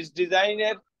 বাংলাদেশের ব্রিজ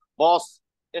ডিজাইনের বস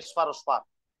এসপার,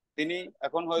 তিনি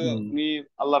এখন উনি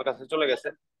আল্লাহর কাছে চলে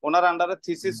গেছেন। ওনার আন্ডারে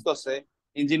থিসিস করছে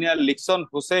ইঞ্জিনিয়ার লিকসন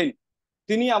হোসেন।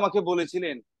 তিনি আমাকে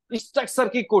বলেছিলেন স্ট্রাকচার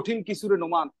কি কঠিন কিছু রে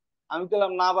নোমান? আমি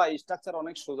বললাম না ভাই, স্ট্রাকচার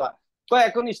অনেক সোজা। তো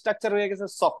এখন স্ট্রাকচার হয়ে গেছে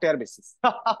সফটওয়্যার বেসিস।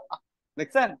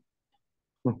 দেখছেন,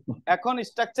 এখন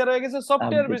স্ট্রাকচার হয়ে গেছে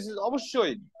সফটওয়্যার আপডেট। বেসিস।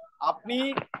 অবশ্যই আপনি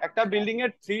একটা বিল্ডিং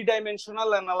এর 3 ডাইমেনশনাল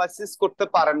অ্যানালাইসিস করতে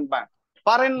পারেন বা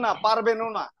পারেন না, পারবেনও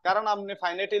না, কারণ আপনি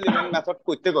ফাইনাইট এলিমেন্ট মেথড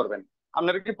করতে পারবেন।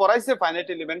 আপনারা কি পড়াইছে ফাইনাইট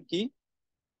এলিমেন্ট কি?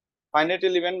 ফাইনাইট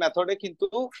এলিমেন্ট মেথডে কিন্তু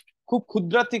খুব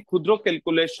ক্ষুদ্রাতি ক্ষুদ্র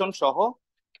ক্যালকুলেশন সহ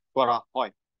করা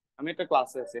হয়। আমি একটা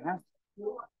ক্লাসে আছি, হ্যাঁ,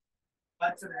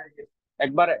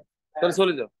 একবারে তোর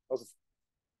চলে যাও। Okay.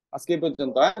 আজকে এই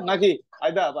পর্যন্ত, হ্যাঁ নাকি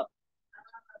আইদা আবার,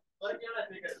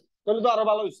 তাহলে তো আরো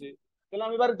ভালো হয়েছে। তাহলে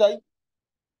আমি বাড়ি যাই,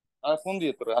 আর ফোন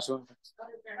দিয়ে তোর আসো।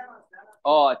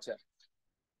 ও আচ্ছা,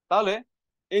 তাহলে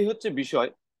এই হচ্ছে বিষয়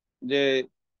যে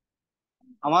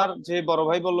আমার যে বড়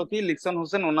ভাই বললো কি লিকসান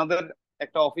হোসেন, ওনাদের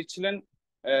একটা অফিস ছিলেন,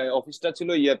 অফিসটা ছিল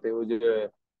ইয়াতে, ওই যে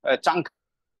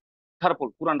চাংখারপুল,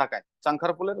 পুরান ঢাকায়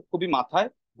চাংখারপুলের খুবই মাথায়,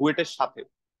 বুয়েটের সাথে।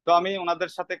 তো আমি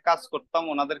ওনাদের সাথে কাজ করতাম,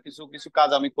 ওনাদের কিছু কিছু কাজ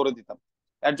আমি করে দিতাম।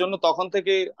 এর জন্য তখন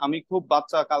থেকে আমি খুব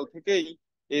বাচ্চা কাল থেকেই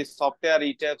এই software,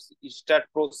 ইট্যাবস, start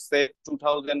pro, safe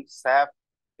 2000, sap,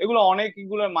 এগুলো অনেক,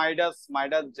 এগুলো মাইডাস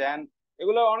মাইডাস জ্যান,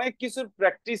 এগুলো অনেক কিছুর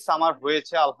প্র্যাকটিস আমার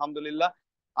হয়েছে আলহামদুলিল্লাহ।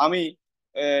 আমি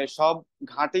সব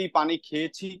ঘাটেই পানি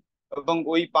খেয়েছি এবং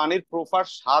ওই পানির প্রপার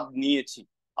স্বাদ নিয়েছি,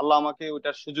 আল্লাহ আমাকে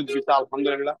ওইটার সুযোগ দিতে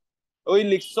আলহামদুলিল্লাহ। ওই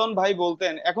লিকসন ভাই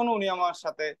বলতেন, এখনো উনি আমার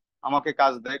সাথে আমাকে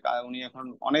কাজ দেয়, উনি এখন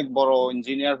অনেক বড়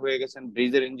ইঞ্জিনিয়ার হয়ে গেছেন,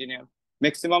 ব্রিজের ইঞ্জিনিয়ার,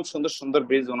 ম্যাক্সিমাম সুন্দর সুন্দর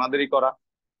ব্রিজ ওনাদেরই করা।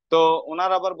 তো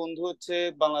ওনার আবার বন্ধু হচ্ছে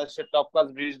বাংলাদেশের top class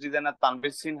bridge designer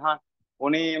Tanvir Sinha,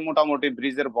 উনি মোটামুটি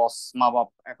ব্রিজের বস মা বাপ।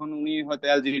 এখন উনি হয়তো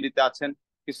এলজিডি তে আছেন,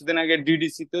 কিছুদিন আগে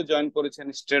ডিডিসি তেও জয়েন করেছেন,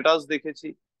 স্ট্যাটাস দেখেছি।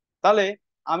 তাহলে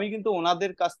আমি কিন্তু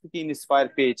ওনাদের কাছ থেকে ইন্সপায়ার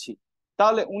পেয়েছি।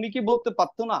 তাহলে উনি কি বলতে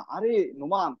পারতো না, আরে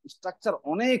নোমান স্ট্রাকচার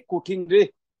অনেক কঠিন রে,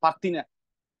 পারতি না?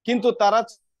 কিন্তু তারা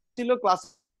ছিল ক্লাস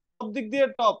সব দিক দিয়ে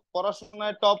টপ,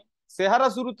 পড়াশোনায় টপ, চেহারা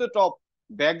শুরুতে টপ,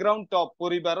 ব্যাকগ্রাউন্ড টপ,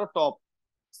 পরিবারও টপ,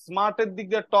 স্মার্টের দিক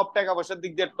দিয়ে টপ, টাকা পয়সার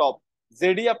দিক দিয়ে টপ।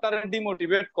 যেডি আপনারা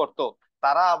ডিমোটিভেট করতো,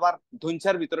 তারা আবার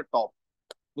ধৈঞ্চার ভিতরে টপ।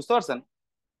 বুঝতে পারছেন?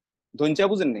 ধৈঞ্চা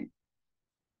বুঝেন নেই?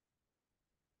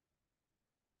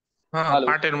 হ্যাঁ, হ্যালো,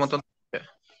 পার্টের মতন।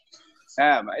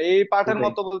 হ্যাঁ, এই পাঠের সেটাই।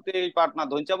 মতো বলতে এই পাঠ না,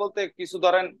 ধৈঞ্চা বলতে কিছু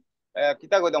ধরেন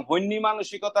কিতা কইতাম, হৈন্যি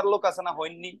মানসিকতার লোক আছে না,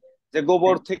 হৈন্যি, যে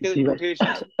গোবর থেকে জি ভাই। উঠে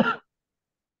এসেছে,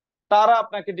 তারা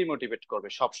আপনাকে ডিমোটিভেট করবে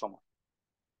সব সময়।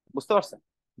 বুঝতে পারছেন?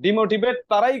 ডিমোটিভেট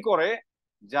তারাই করে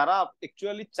যারা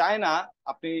অ্যাকচুয়ালি চায় না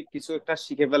আপনি কিছু একটা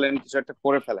শিখে ফেলেন, কিছু একটা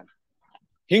করে ফেলেন।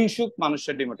 হিংসুক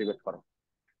মানুষের ডিমোটিভেট করে।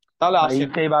 তাহলে ভাই আসেন,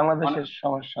 এইটাই মানে বাংলাদেশের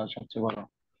সমস্যা সবচেয়ে বড়।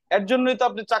 এর জন্যই তো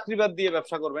আপনি চাকরি বাদ দিয়ে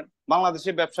ব্যবসা করবেন।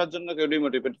 বাংলাদেশে ব্যবসার জন্য কেউ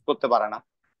ডিমোটিভেট করতে পারে না।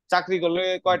 চাকরি করলে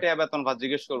কয় টাকা বেতন ভাত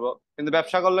জিজ্ঞেস করবো, কিন্তু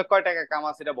ব্যবসা করলে কয় টাকা কামা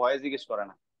সেটা ভয়ে জিজ্ঞেস করে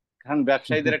না। কারণ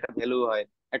ব্যবসায়ীদের একটা ভ্যালু হয়,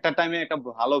 একটা টাইমে একটা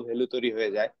ভালো ভ্যালু তৈরি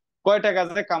হয়ে যায়। কয় টাকা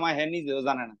যে কামায় হ্যাঁ নিজেও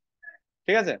জানে না।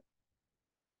 ঠিক আছে,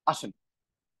 আসেন,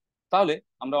 তাহলে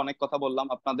আমরা অনেক কথা বললাম,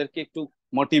 আপনাদেরকে একটু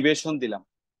মোটিভেশন দিলাম।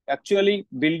 অ্যাকচুয়ালি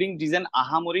বিল্ডিং ডিজাইন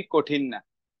আহামরি কঠিন না,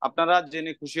 আপনারা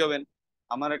জেনে খুশি হবেন।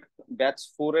 আমার ব্যাচ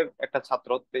 4 এর একটা ছাত্র,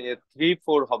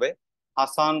 3-4 হবে,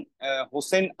 হাসান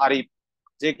হোসেন আরিফ,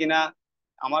 যে কিনা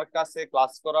আমার কাছে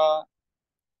ক্লাস করা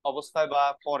অবস্থায় বা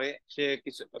পরে সে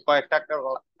কিছু কয়েকটা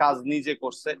কাজ নিজে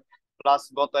করছে, প্লাস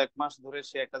গত 1 মাস ধরে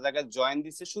সে একটা জায়গায় জয়েন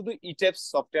দিছে শুধু ইটেপস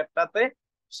সফটওয়্যারটাতে।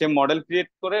 সে মডেল ক্রিয়েট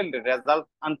করে রেজাল্ট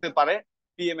আনতে পারে,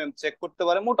 পিএমএম চেক করতে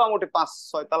পারে, মোটামুটি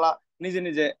 5-6 তলা নিজে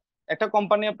নিজে। একটা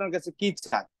কোম্পানি আপনার কাছে কি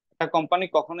চায়? একটা কোম্পানি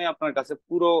কখনোই আপনার কাছে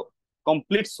পুরো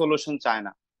কমপ্লিট সলিউশন চায়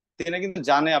না, তিনি কিন্তু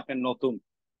জানে আপনি নতুন।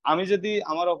 আমি যদি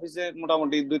আমার অফিসে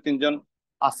মোটামুটি 2-3 জন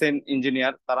আছেন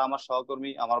ইঞ্জিনিয়ার, তারা আমার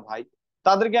সহকর্মী, আমার ভাই,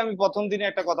 তাদেরকে আমি প্রথম দিনে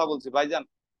একটা কথা বলছি, ভাইজান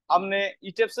আপনি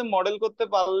ইটেপস এ মডেল করতে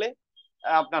পারলে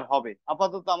আপনার হবে,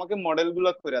 আপাতত আমাকে মডেল গুলো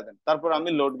করে দেন, তারপর আমি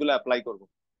লোড গুলো অ্যাপ্লাই করব।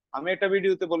 আমি একটা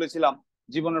ভিডিওতে বলেছিলাম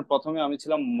জীবনের প্রথমে আমি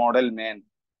ছিলাম মডেল ম্যান,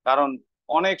 কারণ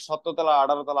অনেক 17 তলা,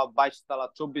 18 তলা, 22 তলা,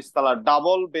 24 তলা,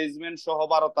 ডাবল বেসমেন্ট সহ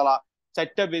 12 তলা,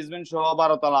 4টা বেসমেন্ট সহ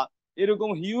 12 তলা, এরকম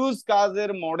হিউজ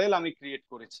কাজের মডেল আমি ক্রিয়েট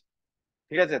করেছি।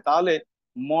 ঠিক আছে, তাহলে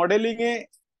মডেলিং এ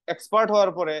এক্সপার্ট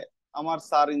হওয়ার পরে আমার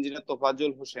স্যার ইঞ্জিনিয়ার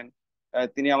তোফাজ্জল হোসেন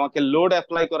তিনি আমাকে লোড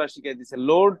অ্যাপ্লাই করা শিখিয়ে দিয়েছে,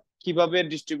 লোড কিভাবে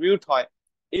ডিস্ট্রিবিউট হয়।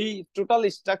 এই টোটাল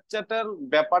স্ট্রাকচারটার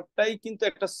ব্যাপারটাই কিন্তু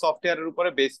একটা সফটওয়্যারের উপরে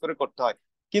বেস করে করতে হয়,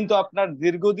 কিন্তু আপনার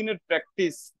দীর্ঘদিনের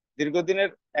প্র্যাকটিস, দীর্ঘদিনের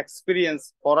এক্সপিরিয়েন্স,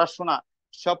 পড়াশোনা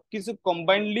সবকিছু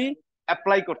কম্বাইনলি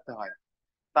অ্যাপ্লাই করতে হয়,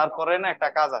 তারপরে না একটা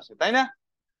কাজ আসে, তাই না?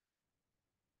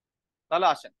 তাহলে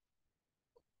আসেন,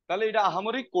 তাহলে এটা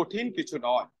আহামরি কঠিন কিছু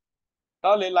নয়।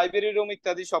 তাহলে লাইব্রেরি রুম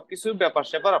ইত্যাদি সবকিছু ব্যাপার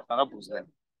স্যাপার আপনারা বুঝলেন।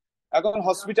 এখন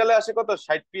হসপিটালে আসে কত,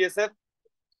 60 পিএসএফ।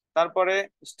 তারপরে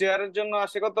স্টেয়ারের জন্য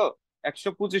আসে কত,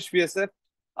 125 পিএসএফ।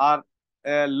 আর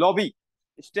লবি,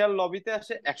 স্টেয়ার লবিতে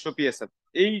আসে 100 পিএসএফ।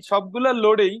 এই সবগুলা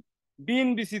লোডেই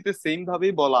বিএনবিসি তে সেম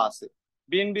ভাবেই বলা আছে।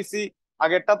 বিএনবিসি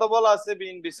আগেরটা তো বলা আছে,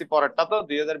 বিএনবিসি পরেরটা তো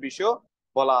 2020-এও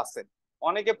বলা আছে।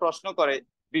 অনেকে প্রশ্ন করে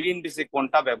বিএনবিসি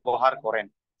কোনটা ব্যবহার করেন,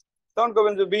 তখন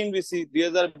করবেন যে বিএনবিসি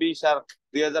 2020 আর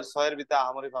 2006-এর ভিতরে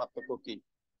আহামরি পার্থক্য কি?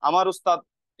 আমার উস্তাদ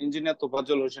ইঞ্জিনিয়ার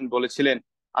তোফাজ্জল হোসেন বলেছিলেন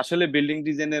আসলে বিল্ডিং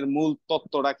ডিজাইনের মূল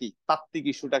তত্ত্বটা কি, তাত্ত্বিক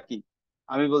ইস্যুটা কি?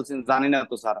 আমি বলছেন জানি না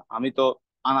তো স্যার, আমি তো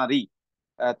আনারি।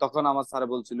 তখন আমার স্যার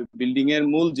বলছিল বিল্ডিং এর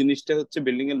মূল জিনিসটা হচ্ছে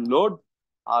বিল্ডিং এর লোড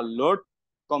আর লোড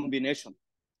কম্বিনেশন।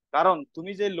 কারণ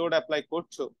তুমি যে লোড অ্যাপ্লাই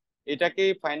করছো এটাকে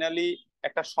ফাইনালি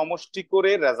একটা সমষ্টি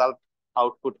করে রেজাল্ট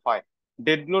আউটপুট হয়।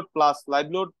 Dead load plus live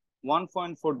load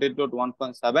 1.4, dead load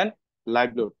 1.7, live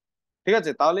load. ঠিক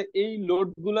আছে, তাহলে এই লোড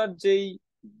গুলার যেই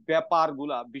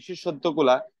ব্যাপারগুলা, বিশেষত্ব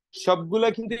গুলা সবগুলা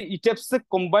কিন্তু ইটেপস এ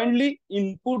কম্বাইন্ডলি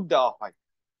ইনপুট দেওয়া হয়।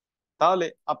 তাহলে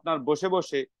আপনার বসে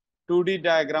বসে 2D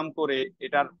ডায়াগ্রাম করে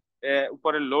এটার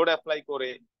উপরে লোড অ্যাপ্লাই করে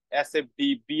এসএফডি,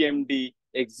 বিএমডি,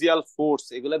 এক্সিয়াল ফোর্স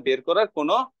এগুলা বের করার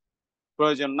কোনো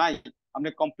প্রয়োজন নাই, আপনি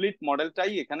কমপ্লিট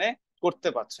মডেলটাই এখানে করতে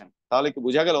পারছেন। তাহলে কি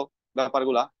বোঝা গেল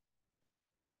ব্যাপারগুলা?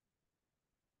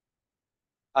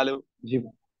 হ্যালো? জি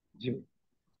ভাই, জি ভাই।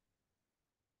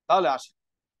 তাহলে আসি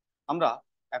আমরা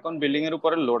এখন বিল্ডিং এর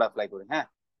উপরে লোড অ্যাপ্লাই করি। হ্যাঁ,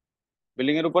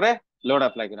 বিল্ডিং এর উপরে লোড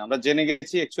অ্যাপ্লাই করি, আমরা জেনে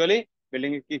গেছি অ্যাকচুয়ালি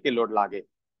বিল্ডিং এ কি কি লোড লাগে।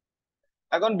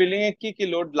 এখন বিল্ডিং এ কি কি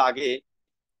লোড লাগে,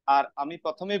 আর আমি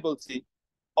প্রথমেই বলছি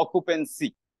অকুপেন্সি,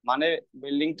 মানে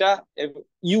বিল্ডিংটা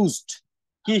ইউজড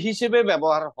কি হিসেবে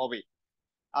ব্যবহার হবে।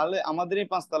 তাহলে আমাদের এই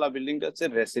 5 তলা বিল্ডিংটা হচ্ছে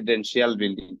রেসিডেন্সিয়াল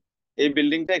বিল্ডিং। এই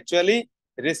বিল্ডিংটা অ্যাকচুয়ালি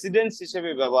রেসিডেন্স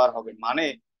হিসেবে ব্যবহার হবে, মানে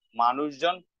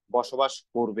মানুষজন বসবাস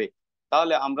করবে।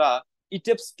 তাহলে আমরা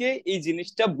ইটেপস কে এই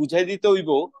জিনিসটা বুঝাই দিতে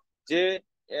হইব যে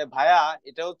ভাইয়া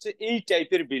এটা হচ্ছে এই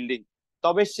টাইপের বিল্ডিং।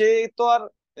 তবে সে তো আর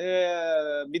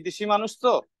বিদেশি মানুষ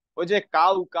তো, ওই যে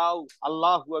কাউ কাউ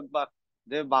আল্লাহু আকবার,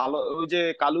 যে ভালো ওই যে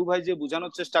কালু ভাই যে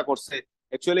বোঝানোর চেষ্টা করছে,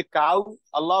 অ্যাকচুয়ালি কাউ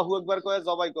আল্লাহু আকবার কয়ে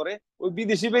জবাই করে, ওই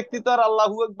বিদেশি ব্যক্তি তো আর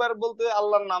আল্লাহু আকবার বলতে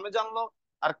আল্লাহর নামে জানলো,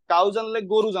 আর কাউ জানলে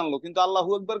গরু জানলো, কিন্তু আল্লাহু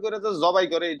আকবার করে যে জবাই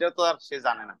করে এটা তো আর সে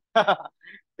জানে না।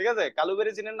 ঠিক আছে, কালু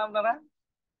বেরি চিনেন না আপনারা?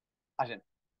 আসেন।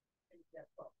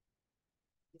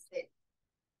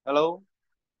 হ্যালো,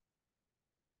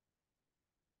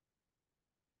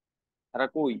 এরা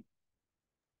কই?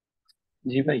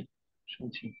 জি ভাই,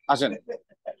 শুনছি। আসেন।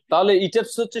 তাহলে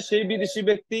ইটেপস হচ্ছে সেই বিদেশি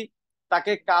ব্যক্তি,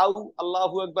 তাকে কাউ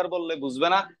আল্লাহু আকবার বললে বুঝবে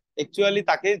না, অ্যাকচুয়ালি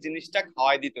তাকে জিনিসটা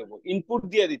খাওয়াই দিতে হবে, ইনপুট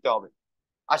দিয়ে দিতে হবে।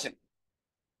 আসেন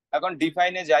এখন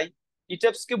ডিফাইনে যাই,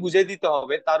 ইটেপস কে বুঝিয়ে দিতে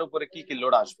হবে তার উপরে কি কি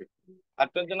লোড আসবে। আর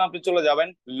তার জন্য আপনি চলে যাবেন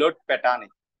লোড প্যাটার্নে।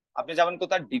 আপনি যাবেন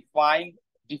কোথায়, ডিফাইন।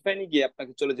 ডিফাইনে গিয়ে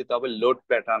আপনাকে চলে যেতে হবে লোড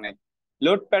প্যাটার্নে।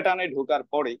 লোড প্যাটার্নে ঢোকার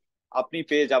পরে আপনি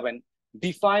পেয়ে যাবেন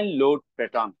ডিফাইন লোড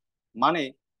প্যাটার্ন। মানে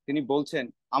তিনি বলছেন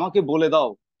আমাকে বলে দাও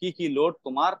কি কি লোড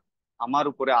তোমার আমার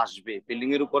উপরে আসবে, বিল্ডিং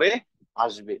এর উপরে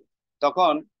আসবে।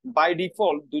 তখন বাই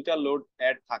ডিফল্ট 2টা লোড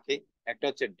অ্যাড থাকে, একটা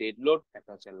হচ্ছে ডেড লোড,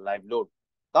 একটা হচ্ছে লাইভ লোড।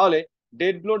 তাহলে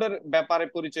ডেড লোড এর ব্যাপারে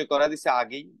পরিচয় করা দিছে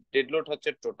আগেই। ডেড লোড হচ্ছে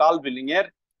টোটাল বিল্ডিং এর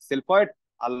সেল পয়েন্ট,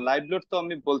 আর লাইভ লোড তো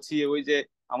আমি বলছি ওই যে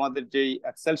আমাদের যেই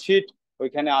এক্সেল শিট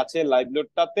ওইখানে আছে, লাইভ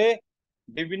লোডটাতে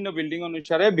বিভিন্ন বিল্ডিং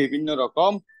অনুসারে বিভিন্ন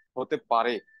রকম হতে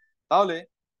পারে। তাহলে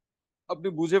আপনি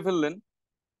বুঝে ফেললেন।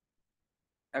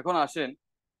 এখন আসেন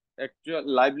অ্যাকচুয়াল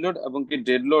লাইভ লোড এবং কি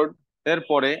ডেড লোড এর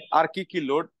পরে আর কি কি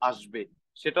লোড আসবে।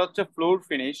 সেটা হচ্ছে floor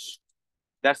finish.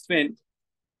 That's mean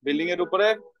building এর উপরে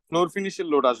ফ্লোর ফিনিশের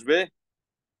লোড আসবে।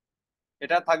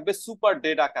 এটা থাকবে সুপার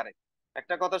ডেড আকারে।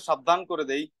 একটা কথা সাবধান করে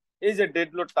দেই, এই যে ডেড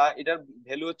লোডটা, এটার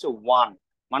ভ্যালু হচ্ছে 1,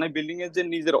 মানে বিল্ডিং এর যে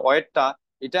নিজের ওয়েটটা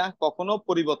এটা কখনো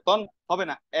পরিবর্তন হবে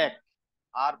না, 1।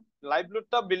 আর লাইভ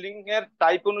লোডটা বিল্ডিং এর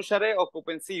টাইপ অনুসারে,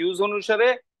 অকুপেন্সি ইউজ অনুসারে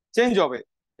চেঞ্জ হবে।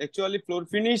 অ্যাকচুয়ালি ফ্লোর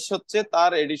ফিনিশ হচ্ছে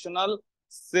তার এডিশনাল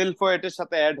সেলফ ওয়েটের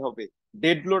সাথে অ্যাড হবে,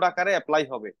 ডেড লোড আকারে অ্যাপ্লাই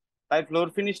হবে। তাই ফ্লোর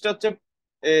ফিনিশটা হচ্ছে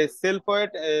সেলফ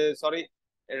ওয়েট, সরি,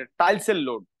 টাইলসের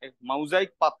লোড, মাউজাইক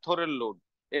পাথরের লোড,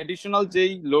 এডিশনাল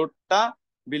যেই লোডটা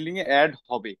বিল্ডিং এ অ্যাড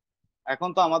হবে। এখন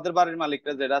তো আমাদের বাড়ির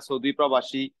মালিকরা যারা সৌদি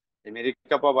প্রবাসী,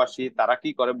 আমেরিকা প্রবাসী, তারা কি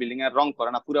করে, বিল্ডিং এর রং করে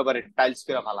না, পুরো বাড়ি টাইলস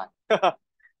করে ফেলায়।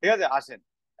 ঠিক আছে, আসেন,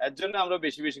 এর জন্য আমরা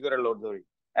বেশি বেশি করে লোড ধরি।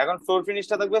 এখন ফ্লোর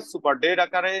ফিনিশটা থাকবে সুপার ডেড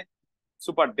আকারে,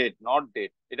 সুপার ডেড নট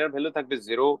ডেড, এটার ভ্যালু থাকবে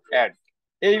 0 অ্যাড।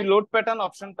 এই লোড প্যাটার্ন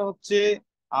অপশনটা হচ্ছে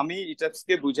আমি ইটাবস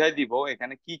কে বুঝাই দিব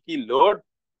এখানে কি কি লোড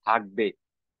থাকবে।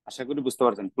 আশা করি বুঝতে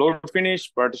পারছেন। ফ্লোর ফিনিশ,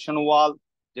 পার্টিশন ওয়াল,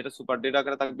 যেটা সুপার ডেড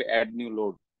আকারে থাকবে, অ্যাড নিউ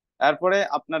লোড। তারপরে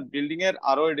আপনার বিল্ডিং এর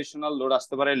আরো এডিশনাল লোড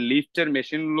আসতে পারে, লিফটের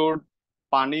মেশিন লোড,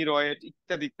 পানির ওয়েট,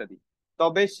 ইত্যাদি ইত্যাদি।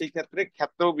 তবে সেই ক্ষেত্রে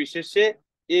ক্ষেত্র বিশেষে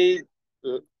এই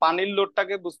পানির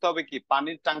লোডটাকে বুঝতে হবে কি,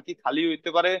 পানির ট্যাঙ্কি খালি হইতে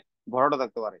পারে, ভরাটা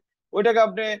থাকতে পারে, ওইটাকে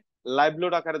আপনি লাইভ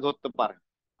লোড আকারে ধরতে পারেন।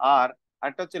 আর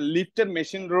একটা হচ্ছে লিফটের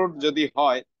মেশিন লোড যদি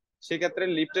হয়, সেক্ষেত্রে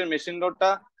লিফটের মেশিন লোডটা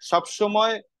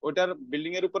সবসময় ওইটার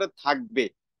বিল্ডিং এর উপরে থাকবে।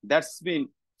 দ্যাটস মিন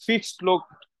ফিক্সড লোড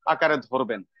আকারে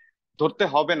ধরবেন, ধরতে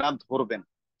হবে না, ধরবেন।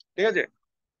 ঠিক আছে?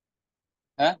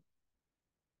 হ্যাঁ,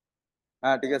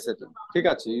 হ্যাঁ, ঠিক আছে, ঠিক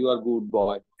আছে, ইউ আর গুড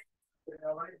বয়।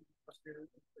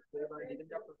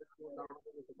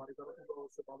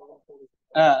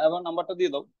 হ্যাঁ, এবার নাম্বারটা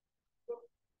দিয়ে দাও,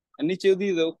 নিচেও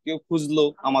দিয়ে দাও, কেউ খুঁজলো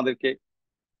আমাদেরকে।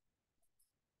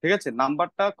 ঠিক আছে,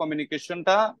 নাম্বারটা,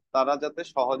 কমিউনিকেশনটা তারা যাতে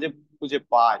সহজে খুঁজে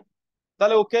পায়।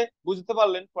 তাহলে ওকে, বুঝতে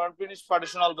পারলেন ফ্রন্ট ফিনিশ,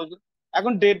 পার্টিশনাল বুঝুন।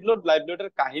 এখন ডেড লোড, লাইভ লোডের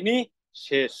কাহিনী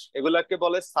শেষ। এগুলাকে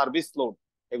বলে সার্ভিস লোড,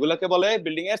 এগুলাকে বলে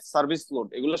বিল্ডিং এর সার্ভিস লোড,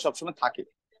 এগুলো সবসময় থাকে।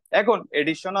 এখন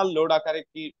এডিশনাল লোড আকারে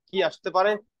কি কি আসতে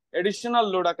পারে? এডিশনাল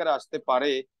লোড আকারে আসতে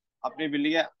পারে আপনি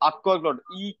বিল্ডিং এ আর্থকোয়েক লোড,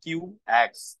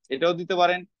 EQX, এটাও দিতে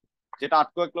পারেন, যেটা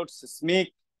আর্থকোয়েক লোড সিসমিক,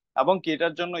 এবং কি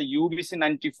এটার জন্য UBC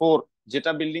 94,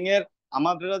 যেটা বিল্ডিং এর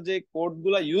আমরা যে কোড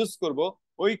গুলা ইউজ করব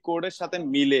ওই কোডের সাথে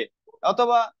মিলে।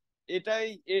 অথবা এটাই,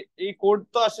 এই কোড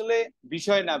তো আসলে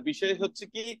বিষয় না, বিষয় হচ্ছে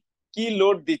কি কি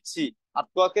লোড দিচ্ছি,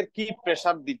 আর্থকোয়াকের কি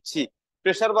প্রেসার দিচ্ছি।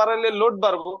 প্রেসার বাড়ালে লোড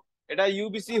বাড়বো, এটা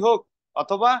ইউবিসি হোক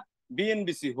অথবা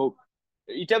বিএনবিসি হোক,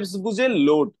 ইটাবস বুঝে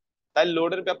লোড। তাই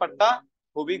লোডের ব্যাপারটা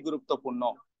খুবই গুরুত্বপূর্ণ।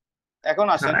 এখন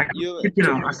আসেন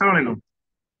আসসালামু আলাইকুম।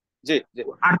 জি জি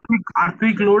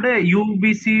আর্থকুইক লোডে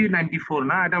ইউবিসি 94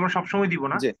 না, এটা আমরা সবসময় দিব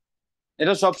না? জি,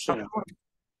 এটা সব সময়।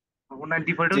 সবসময়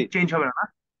 94 জি, চেঞ্জ হবে না?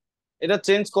 এটা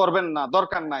চেঞ্জ করবেন না,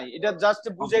 দরকার নাই। এটা জাস্ট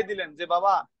বুঝাই দিলেন যে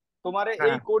বাবা তোমারে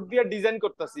এই হ্যাঁ, কোড দিয়ে ডিজাইন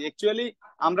করতেছি। অ্যাকচুয়ালি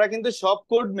আমরা কিন্তু সব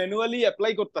কোড ম্যানুয়ালি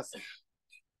অ্যাপ্লাই করতেছি,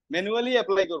 ম্যানুয়ালি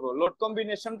অ্যাপ্লাই করব, লোড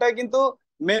কম্বিনেশনটাই কিন্তু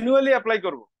ম্যানুয়ালি অ্যাপ্লাই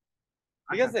করব।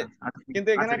 ঠিক আচ্ছা আছে? আচ্ছা আচ্ছা, কিন্তু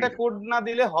এখানে আচ্ছা, একটা ঠিক আছে। কোড না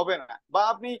দিলে হবে না। বা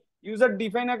আপনি ইউজার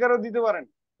ডিফাইন আকারেও দিতে পারেন,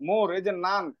 মোর, এই যে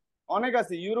নান, অনেক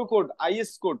আছে, ইউরো কোড,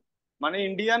 আইএস কোড, মানে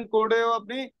ইন্ডিয়ান কোডেও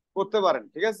আপনি করতে পারেন।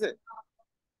 ঠিক আছে?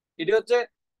 এটা হচ্ছে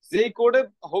যেই কোডে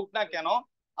হোক না কেন,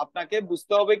 আপনাকে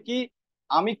বুঝতে হবে কি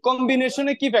আমি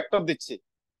কম্বিনেশনে কি ফ্যাক্টর দিচ্ছি।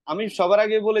 আমি সবার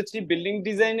আগে বলেছি বিল্ডিং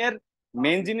ডিজাইনের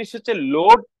মেইন জিনিস হচ্ছে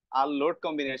লোড আর লোড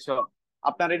কম্বিনেশন।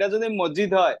 আপনার এটা যদি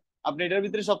মসজিদ হয়, আপনি এটার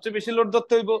ভিতরে সবচেয়ে বেশি লোড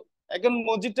ধরতে হইব। এখন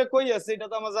মসজিদটা কই আছে এটা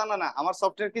তো আমার জানা না, আমার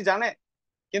সফটওয়্যার কি জানে?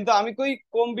 কিন্তু আমি কই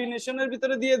কম্বিনেশনের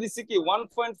ভিতরে দিয়ে দিচ্ছি কি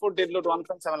 1.4 ডেড লোড,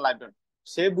 1.7 লাইভ লোড।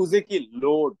 সে বুঝে কি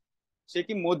লোড, সে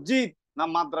কি মসজিদ না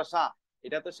মাদ্রাসা,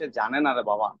 এটা তো সে জানে না রে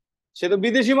বাবা, সে তো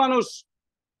বিদেশি মানুষ।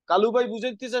 কালু ভাই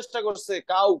বুঝাইতে চেষ্টা করছে,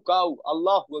 কাউ কাউ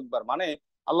আল্লাহু আকবার, মানে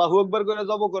আল্লাহু আকবার করে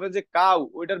জব করে যে কাউ,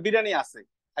 ওইটার বিরিয়ানি আছে,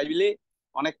 খাইবিলে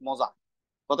অনেক মজা।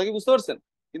 কথা কি বুঝতে পারছেন?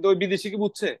 কিন্তু ওই বিদেশি কি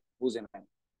বুঝছে? বুঝে নাই।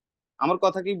 আমার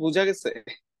কথা কি বুঝা গেছে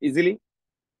ইজিলি?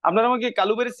 আপনারা আমাকে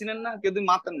কালু ভাই চিনেন না? কেউ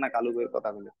মাতেন না কালু ভাইয়ের কথা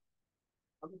বলে।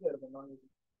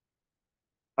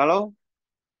 হ্যালো,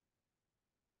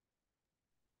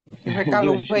 ভাই, জি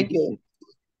কালু ভাই, ভাই কে?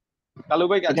 শুনতেছি। কালু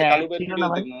ভাই এটা আছে, কালু অ্যাড ভাইয়ের ছিল না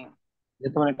ভিডিও ভাই? দেখুন। যে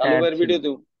তোমার একটা কালু অ্যাড ভাইয়ের ছিল, ভিডিও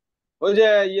দেখুন, ওই যে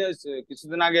ইয়ে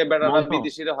কিছুদিন আগে বেটাটা বলতো।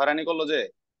 বিদেশিরা হয়রানি করলো যে।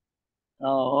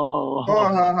 ও ও ও, ও ও,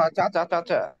 হ্যাঁ হ্যাঁ, চাচা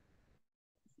চাচা।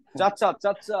 চাচা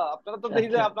চাচা, আপনারা তো দেখি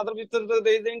যে আচ্ছা। আপনাদের ভিতরে তো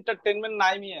দেখি যে এন্টারটেনমেন্ট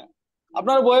নাই মিয়া।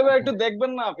 আপনারা বয়ে বয়ে একটু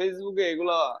দেখবেন না ফেসবুকে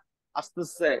এগুলা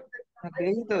আসতেছে,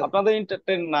 দেখি তো। আপনাদের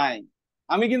এন্টারটেন নাই।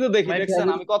 আমি কিন্তু দেখি, My দেখছেন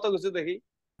favorite, আমি কত কিছু দেখি,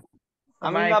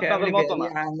 আমি my কিন্তু আপনাদের family মতো very না,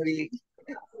 hungry.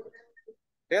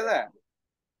 ঠিক আছে?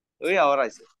 ওই আবার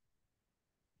আইছে।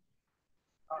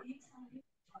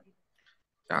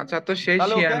 আচ্ছা, তো শেষ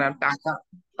তাহলে ওকে, না টাকা,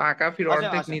 টাকা ফির আসেন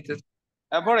অর্ধেক আসেন। নিতে।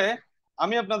 এরপরে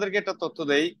আমি আপনাদেরকে একটা তথ্য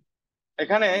দেই।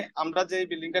 এখানে আমরা যে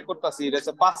বিল্ডিংটা করতেছি এটা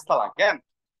হচ্ছে 5 তলা, কেন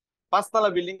 5 তলা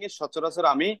বিল্ডিং এর সচরাচর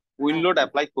আমি উইন্ডোড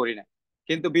অ্যাপ্লাই করি না,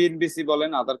 কিন্তু বিএনবিসি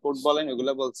বলেন আদার কোড বলেন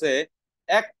এগুলো বলছে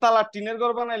 1 তলা টিনের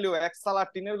ঘর বানাইলেও, 1 তলা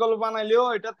টিনের ঘর বানাইলেও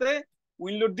এটাতে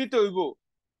উইন্ডোড দিতে হইব।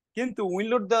 কিন্তু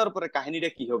উইন্ডোড দেওয়ার পরে কাহিনীটা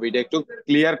কি হবে এটা একটু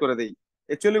ক্লিয়ার করে দেই।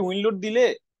 অ্যাকচুয়ালি উইন্ডোড দিলে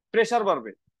প্রেসার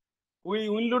বাড়বে, ওই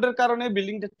উইন্ডোডের কারণে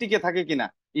বিল্ডিংটা টিকে থাকে কিনা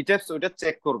ইটেপস ওইটা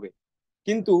চেক করবে।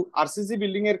 কিন্তু আরসিসি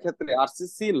বিল্ডিং এর ক্ষেত্রে,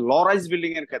 আরসিসি ল রাইজ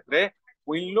বিল্ডিং এর ক্ষেত্রে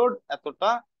উইন্ডোড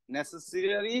এতটা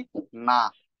নেসেসারি না।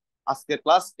 আজকের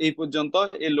ক্লাস এই পর্যন্ত,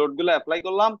 এই লোড গুলো অ্যাপ্লাই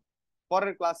করলাম,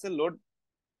 পরের ক্লাসে লোড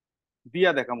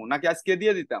দিয়া দেখাবো নাকি আজকে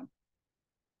দিয়ে দিতাম,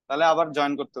 তাহলে আবার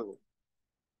জয়েন করতে হবে।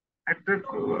 একটা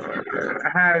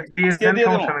হ্যাঁ দিয়ে আজকে দেন, দিয়ে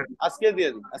দেবো, সমস্যা নেই। আজকে দিয়ে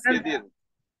দিন, আজকে দিয়ে দিন,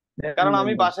 দেন কারণ দেন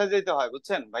আমি দেন। বাসায় যেতে হয়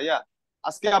বুঝছেন ভাইয়া।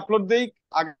 আজকে আপলোড দেই,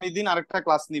 আগামী দিন আরেকটা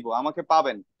ক্লাস নিব, আমাকে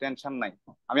পাবেন, টেনশন নাই,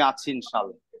 আমি আছি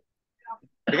ইনশাআল্লাহ।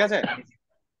 ঠিক আছে,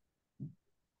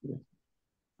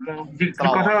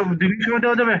 সালাম কথা আলাইকুম। 2 মিনিট সময়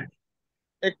দেওয়া যাবে?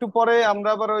 একটু পরে আমরা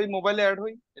আবার ওই মোবাইলে অ্যাড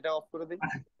হই, এটা অফ করে দিই।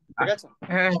 ঠিক আছে,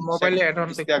 হ্যাঁ, শেখ মোবাইলে অ্যাড অন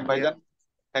ইশতিয়াক একটু দিয়ে। ভাইজান,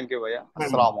 থ্যাংক ইউ ভাইয়া, হুম।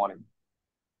 আসসালামু আলাইকুম।